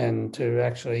replicate and to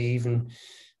actually even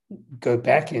go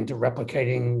back into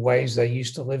replicating ways they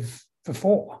used to live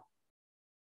before.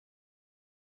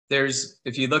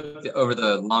 If you look over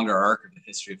the longer arc of the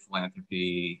history of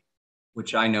philanthropy,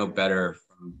 which I know better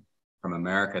from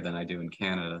America than I do in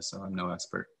Canada, so I'm no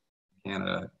expert in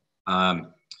Canada.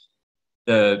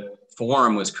 The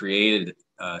forum was created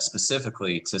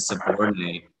specifically to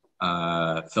subordinate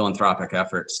philanthropic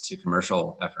efforts to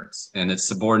commercial efforts, and it's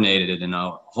subordinated in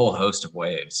a whole host of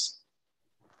ways.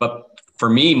 But for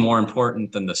me, more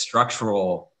important than the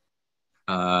structural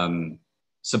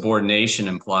subordination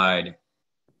implied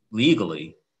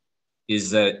legally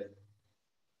is that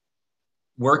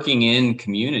working in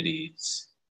communities,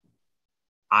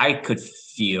 I could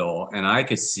feel and I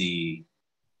could see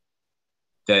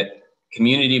that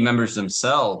community members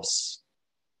themselves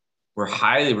were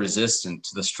highly resistant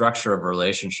to the structure of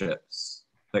relationships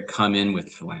that come in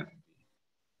with philanthropy.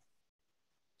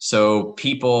 So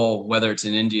people, whether it's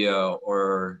in India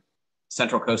or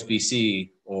Central Coast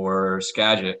BC or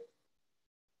Skagit,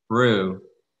 Peru,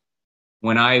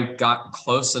 when I got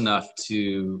close enough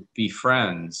to be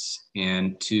friends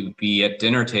and to be at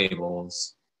dinner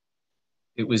tables,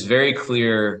 it was very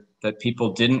clear that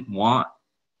people didn't want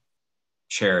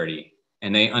charity,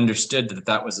 and they understood that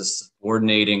that was a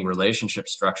subordinating relationship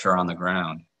structure on the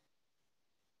ground.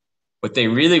 What they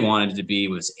really wanted to be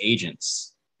was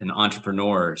agents and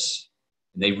entrepreneurs.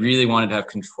 They really wanted to have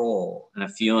control and a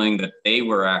feeling that they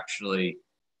were actually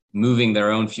moving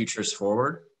their own futures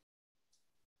forward.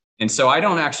 And so I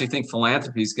don't actually think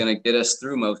philanthropy is going to get us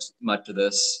through much of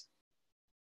this,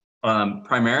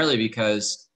 primarily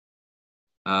because,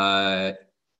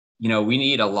 we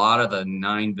need a lot of the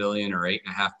 9 billion or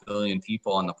 8.5 billion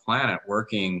people on the planet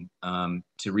working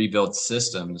to rebuild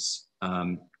systems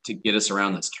to get us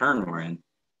around this turn we're in.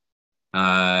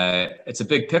 It's a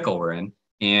big pickle we're in.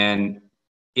 And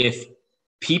if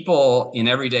people in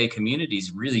everyday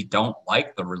communities really don't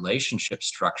like the relationship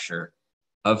structure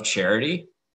of charity,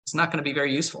 it's not going to be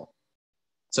very useful.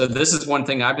 So this is one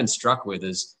thing I've been struck with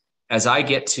is as I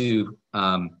get to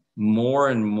more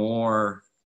and more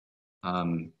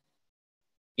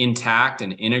intact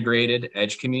and integrated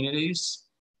edge communities,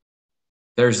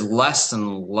 there's less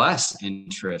and less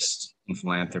interest in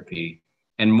philanthropy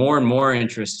and more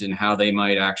interest in how they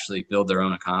might actually build their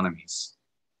own economies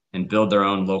and build their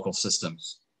own local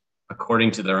systems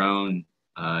according to their own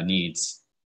needs.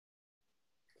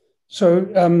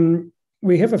 So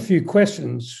we have a few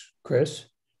questions, Chris.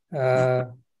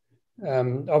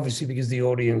 Obviously, because the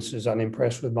audience is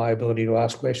unimpressed with my ability to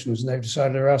ask questions, and they've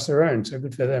decided to ask their own. So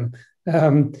good for them.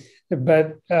 So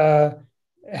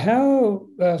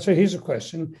here's a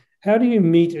question: how do you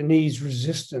meet and ease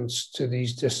resistance to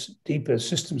these deeper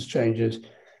systems changes,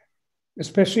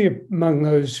 especially among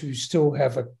those who still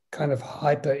have a kind of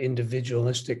hyper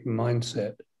individualistic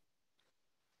mindset?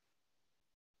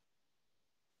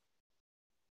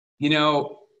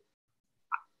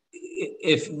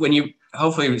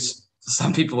 Hopefully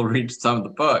some people will read some of the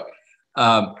book.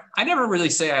 I never really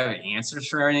say I have answers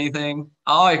for anything.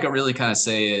 All I can really kind of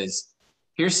say is,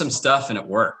 here's some stuff and it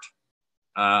worked.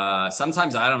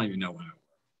 Sometimes I don't even know when it worked.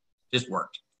 It just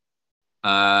worked.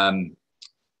 And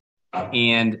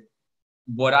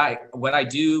what I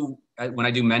do when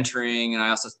I do mentoring, and I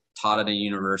also taught at a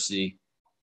university,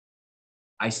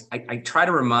 I try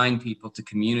to remind people to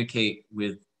communicate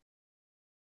with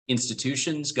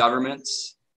institutions,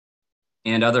 governments,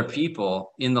 and other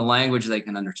people in the language they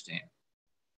can understand.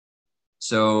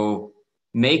 So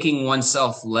making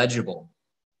oneself legible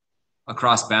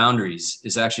across boundaries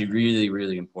is actually really,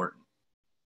 really important.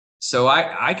 So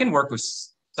I can work with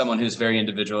someone who's very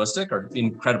individualistic or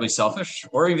incredibly selfish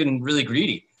or even really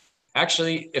greedy.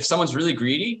 Actually, if someone's really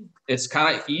greedy, it's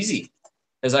kind of easy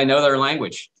is I know their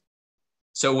language.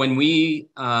 So when we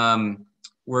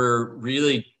were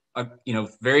really,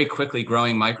 very quickly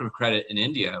growing microcredit in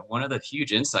India, one of the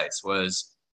huge insights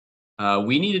was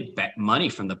we needed money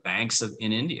from the banks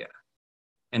in India.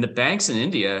 And the banks in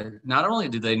India, not only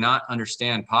do they not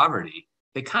understand poverty,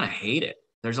 they kind of hate it.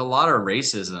 There's a lot of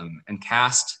racism and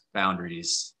caste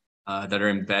boundaries that are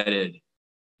embedded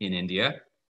in India.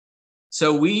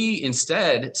 So we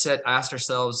instead asked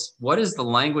ourselves, what is the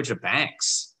language of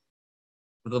banks?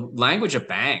 The language of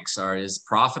banks is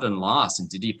profit and loss, and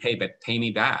did you pay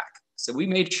me back? So we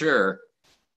made sure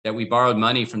that we borrowed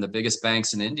money from the biggest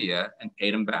banks in India and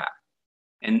paid them back.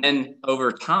 And then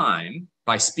over time,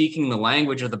 by speaking the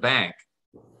language of the bank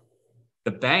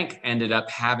ended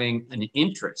up having an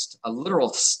interest, a literal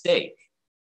stake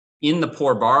in the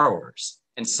poor borrowers.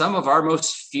 And some of our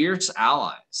most fierce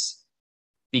allies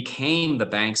became the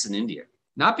banks in India,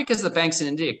 not because the banks in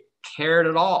India cared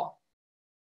at all,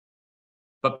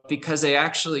 but because they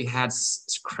actually had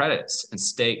credits and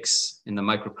stakes in the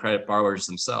microcredit borrowers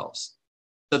themselves.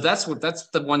 So that's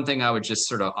the one thing I would just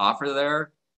sort of offer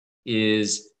there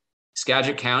is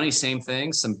Skagit County, same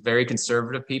thing, some very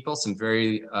conservative people, some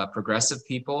very progressive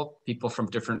people from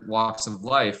different walks of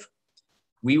life.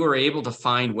 We were able to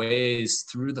find ways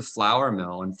through the flour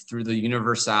mill and through the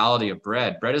universality of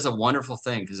bread. Bread is a wonderful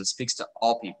thing because it speaks to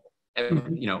all people.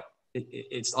 Mm-hmm.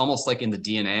 It's almost like in the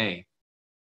DNA.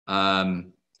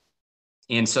 And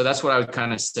so that's what I would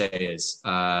kind of say is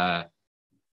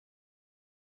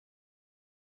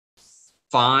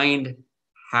find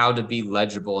how to be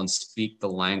legible and speak the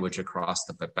language across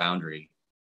the boundary,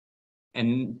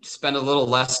 and spend a little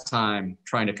less time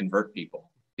trying to convert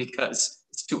people because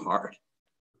it's too hard.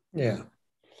 Yeah.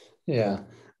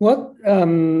 What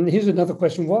here's another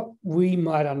question. What we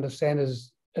might understand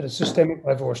as at a systemic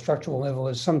level or structural level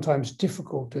is sometimes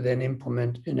difficult to then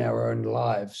implement in our own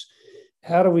lives.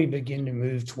 How do we begin to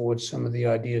move towards some of the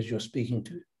ideas you're speaking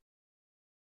to?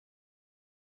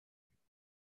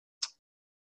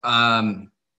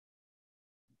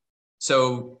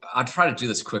 So I'll try to do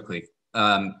this quickly.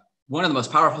 One of the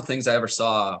most powerful things I ever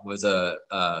saw was a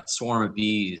swarm of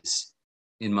bees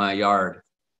in my yard.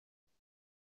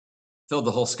 Filled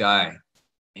the whole sky.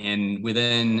 And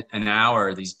within an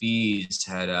hour, these bees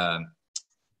had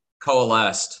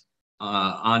coalesced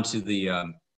onto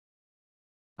the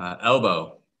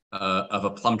elbow of a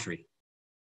plum tree.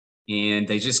 And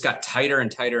they just got tighter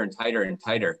and tighter and tighter and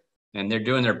tighter. And they're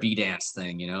doing their bee dance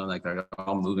thing, like they're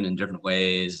all moving in different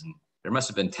ways. And there must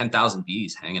have been 10,000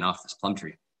 bees hanging off this plum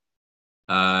tree.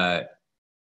 When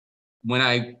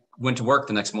I went to work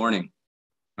the next morning,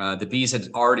 the bees had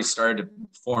already started to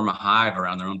form a hive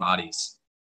around their own bodies.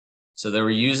 So they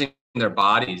were using their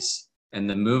bodies and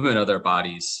the movement of their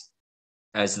bodies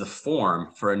as the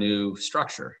form for a new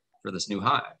structure for this new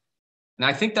hive. And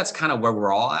I think that's kind of where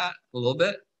we're all at a little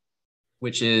bit,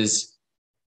 which is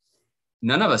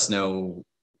none of us know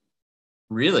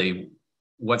really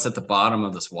what's at the bottom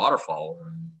of this waterfall.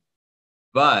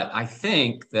 But I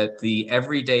think that the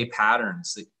everyday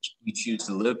patterns that we choose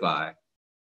to live by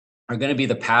are going to be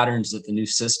the patterns that the new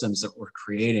systems that we're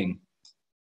creating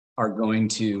are going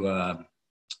to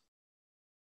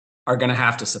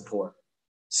have to support.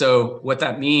 So what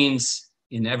that means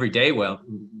in everyday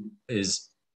is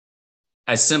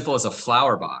as simple as a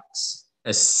flower box,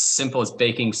 as simple as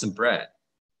baking some bread,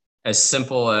 as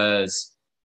simple as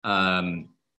going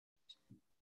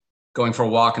for a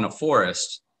walk in a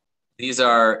forest. These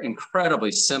are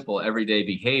incredibly simple everyday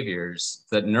behaviors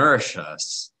that nourish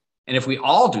us. And if we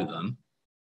all do them,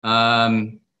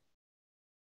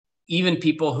 even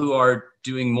people who are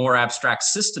doing more abstract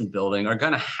system building are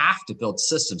going to have to build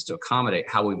systems to accommodate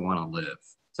how we want to live.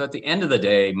 So at the end of the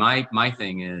day, my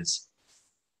thing is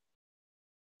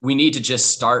we need to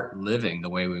just start living the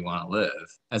way we want to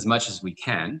live as much as we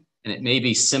can. And it may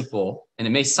be simple, and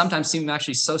it may sometimes seem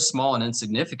actually so small and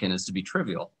insignificant as to be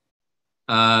trivial.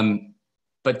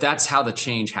 But that's how the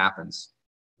change happens.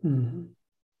 Mm-hmm.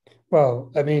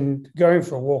 Well, I mean, going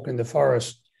for a walk in the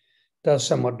forest does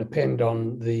somewhat depend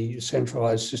on the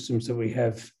centralized systems that we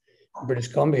have in British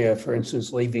Columbia, for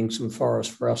instance, leaving some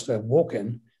forest for us to walk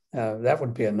in. That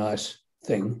would be a nice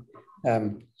thing.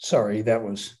 Sorry, that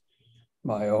was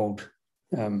my old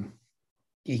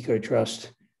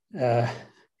eco-trust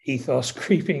ethos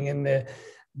creeping in there.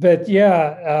 But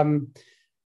yeah,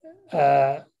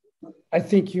 I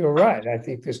think you're right. I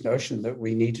think this notion that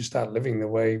we need to start living the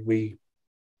way we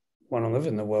want to live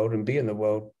in the world and be in the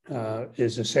world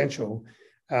is essential.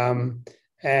 And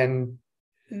I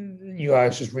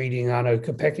was just reading Arno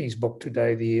Kopecki's book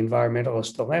today, The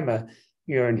Environmentalist Dilemma.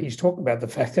 and he's talking about the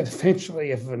fact that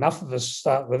eventually, if enough of us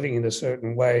start living in a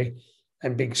certain way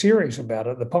and being serious about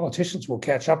it, the politicians will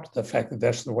catch up to the fact that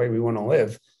that's the way we want to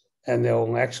live, and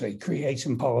they'll actually create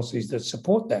some policies that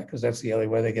support that, because that's the only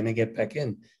way they're going to get back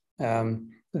in.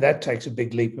 That takes a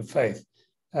big leap of faith.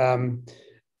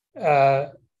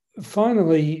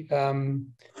 Finally,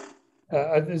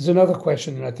 there's another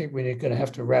question, and I think we're going to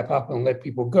have to wrap up and let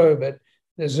people go, but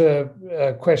there's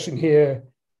a question here.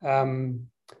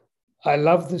 I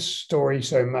love this story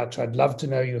so much. I'd love to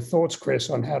know your thoughts, Chris,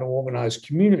 on how to organize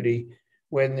community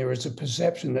when there is a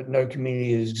perception that no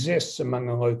community exists among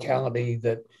a locality,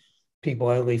 that people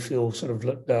only feel sort of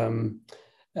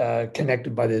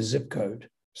connected by their zip code.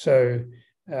 So,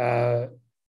 and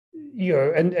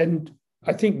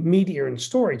I think media and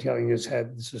storytelling has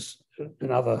had, this is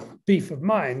another beef of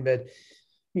mine, but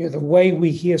the way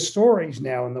we hear stories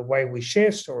now and the way we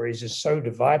share stories is so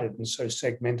divided and so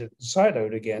segmented and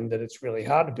siloed again that it's really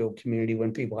hard to build community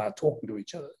when people aren't talking to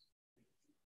each other.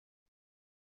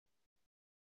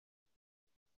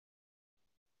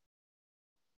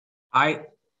 I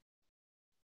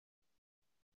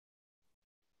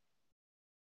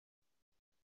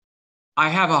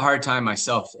have a hard time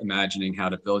myself imagining how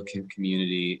to build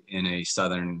community in a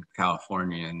Southern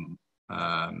Californian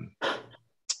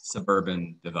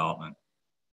suburban development.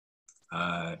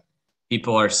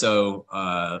 People are so,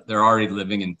 they're already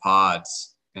living in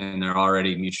pods and they're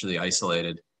already mutually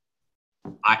isolated.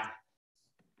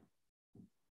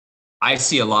 I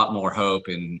see a lot more hope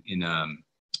in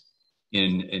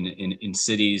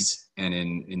cities and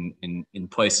in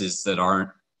places that aren't.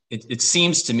 It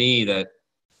seems to me that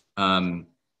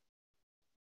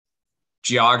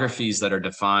geographies that are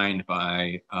defined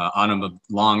by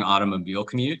long automobile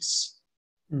commutes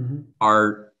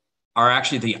are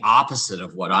actually the opposite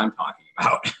of what I'm talking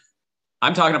about.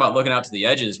 I'm talking about looking out to the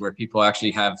edges where people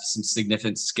actually have some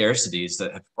significant scarcities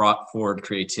that have brought forward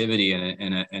creativity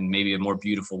and maybe a more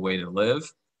beautiful way to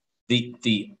live.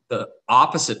 The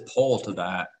opposite pole to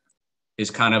that is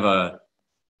kind of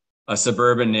a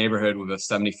suburban neighborhood with a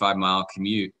 75-mile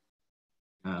commute.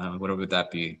 What would that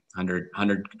be?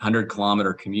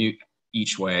 100-kilometer commute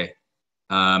each way.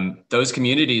 Those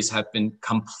communities have been,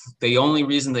 the only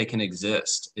reason they can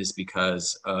exist is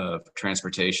because of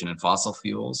transportation and fossil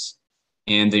fuels.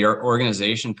 And their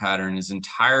organization pattern is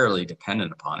entirely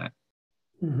dependent upon it.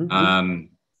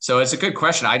 So it's a good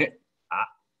question.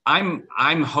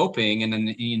 I'm hoping, and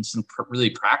in some really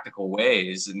practical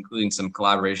ways, including some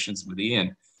collaborations with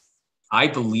Ian, I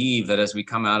believe that as we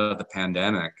come out of the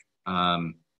pandemic,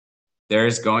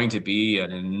 there's going to be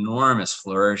an enormous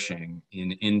flourishing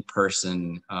in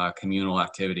in-person communal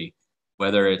activity,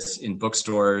 whether it's in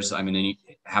bookstores. I mean,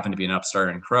 I happen to be an upstart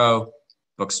in Crow,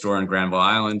 bookstore in Granville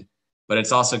Island, but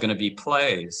it's also going to be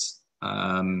plays.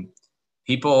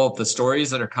 The stories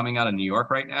that are coming out of New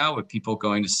York right now with people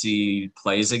going to see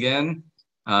plays again,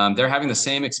 they're having the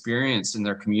same experience in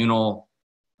their communal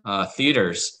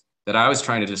theaters that I was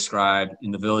trying to describe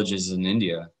in the villages in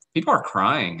India. People are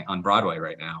crying on Broadway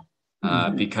right now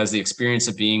because the experience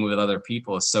of being with other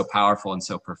people is so powerful and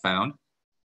so profound.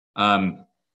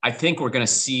 I think we're going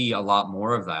to see a lot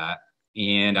more of that.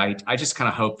 And I just kind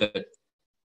of hope that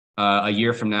a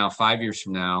year from now, 5 years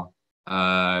from now,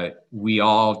 we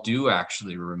all do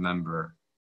actually remember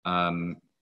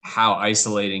how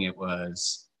isolating it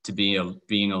was to be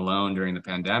being alone during the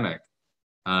pandemic.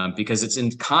 Because it's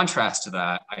in contrast to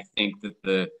that, I think that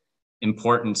the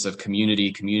importance of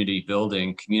community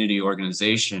building, community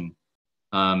organization,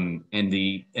 and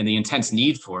the intense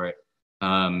need for it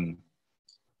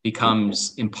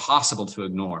becomes impossible to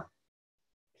ignore.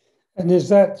 And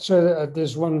there's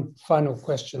one final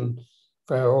question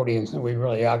for our audience, and we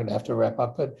really are going to have to wrap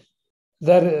up. But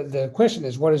the question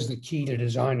is, what is the key to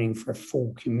designing for a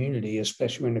full community,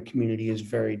 especially when the community is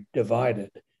very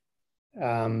divided?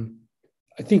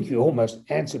 I think you almost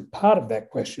answered part of that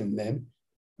question then,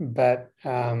 but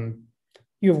we're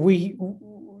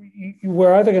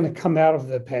either going to come out of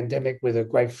the pandemic with a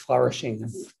great flourishing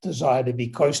desire to be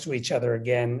close to each other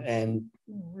again, and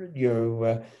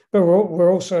but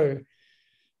we're also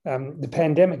the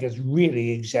pandemic has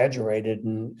really exaggerated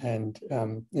and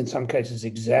in some cases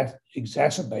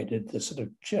exacerbated the sort of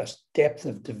just depth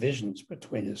of divisions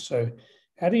between us. So,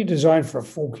 how do you design for a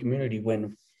full community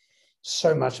when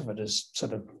so much of it is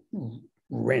sort of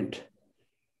rent?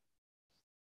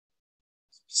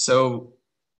 So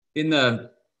in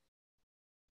the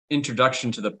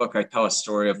introduction to the book, I tell a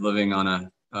story of living on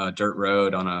a dirt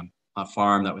road on a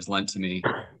farm that was lent to me.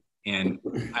 And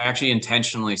I actually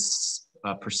intentionally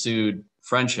pursued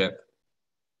friendship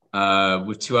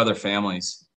with two other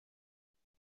families.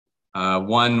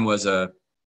 One was a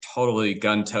totally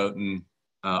gun-toting,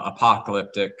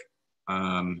 apocalyptic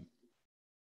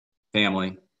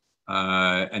family.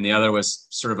 And the other was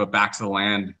sort of a back to the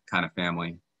land kind of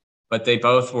family. But they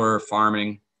both were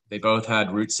farming. They both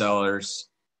had root cellars.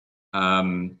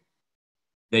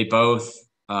 They both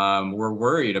were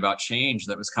worried about change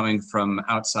that was coming from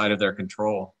outside of their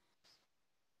control.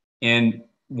 And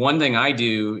one thing I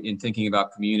do in thinking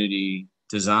about community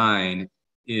design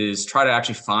is try to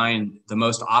actually find the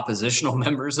most oppositional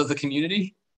members of the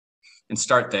community and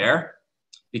start there.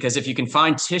 Because if you can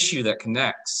find tissue that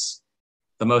connects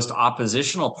the most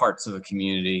oppositional parts of the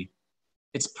community,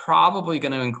 it's probably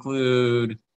going to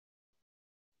include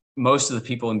most of the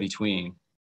people in between.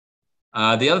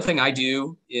 The other thing I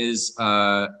do is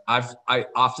I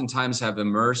oftentimes have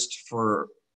immersed for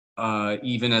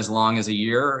even as long as a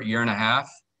year and a half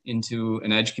into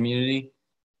an edge community.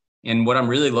 And what I'm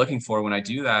really looking for when I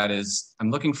do that is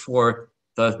I'm looking for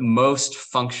the most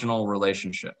functional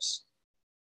relationships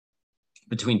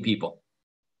between people.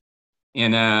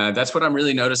 And that's what I'm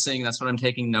really noticing. That's what I'm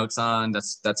taking notes on.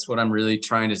 That's what I'm really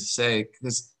trying to say.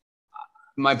 Because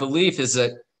my belief is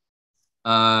that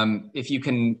if you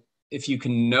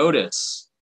can notice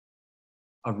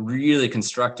a really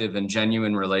constructive and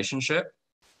genuine relationship,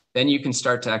 then you can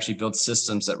start to actually build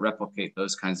systems that replicate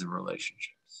those kinds of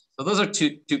relationships. So those are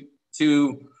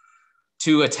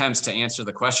two attempts to answer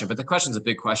the question, but the question is a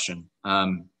big question.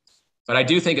 But I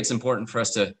do think it's important for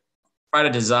us to try to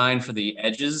design for the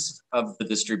edges of the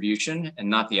distribution and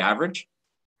not the average.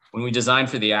 When we design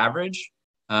for the average,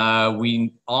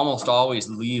 we almost always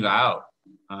leave out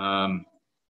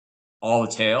all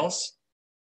the tails.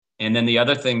 And then the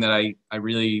other thing that I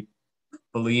really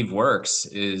believe works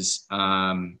is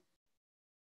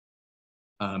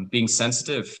being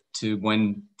sensitive to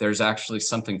when there's actually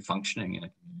something functioning in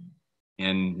it,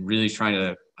 and really trying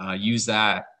to use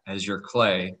that as your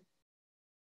clay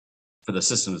for the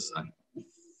system design.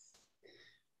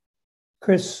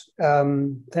 Chris,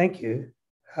 thank you.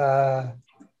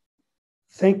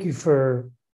 Thank you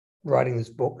for writing this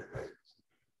book.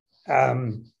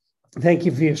 Thank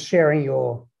you for sharing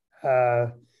your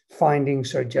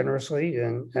findings so generously.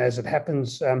 And as it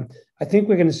happens, I think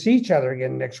we're going to see each other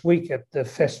again next week at the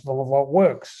Festival of What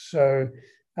Works. So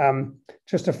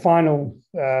just a final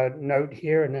note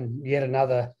here, and then yet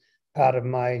another part of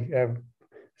my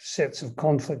sets of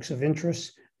conflicts of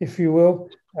interest, if you will.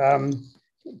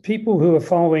 People who are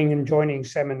following and joining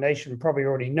Salmon Nation probably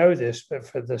already know this, but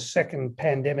for the second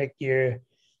pandemic year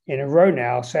in a row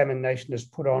now, Salmon Nation has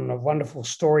put on a wonderful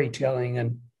storytelling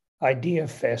and idea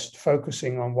fest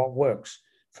focusing on what works,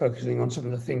 focusing on some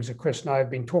of the things that Chris and I have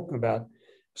been talking about.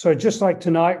 So just like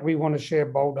tonight, we want to share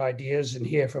bold ideas and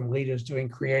hear from leaders doing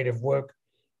creative work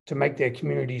to make their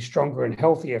communities stronger and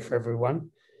healthier for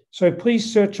everyone. So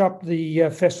please search up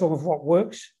the Festival of What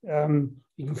Works.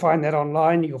 You can find that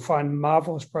online. You'll find a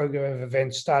marvelous program of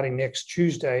events starting next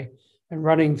Tuesday and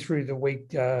running through the week,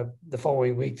 the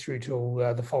following week through till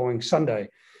the following Sunday.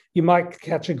 You might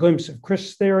catch a glimpse of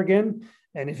Chris there again.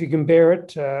 And if you can bear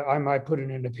it, I might put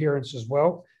in an appearance as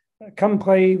well. Come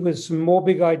play with some more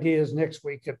big ideas next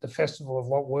week at the Festival of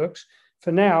What Works.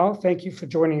 For now, thank you for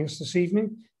joining us this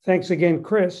evening. Thanks again,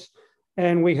 Chris.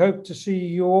 And we hope to see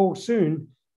you all soon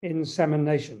in Salmon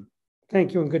Nation.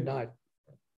 Thank you and good night.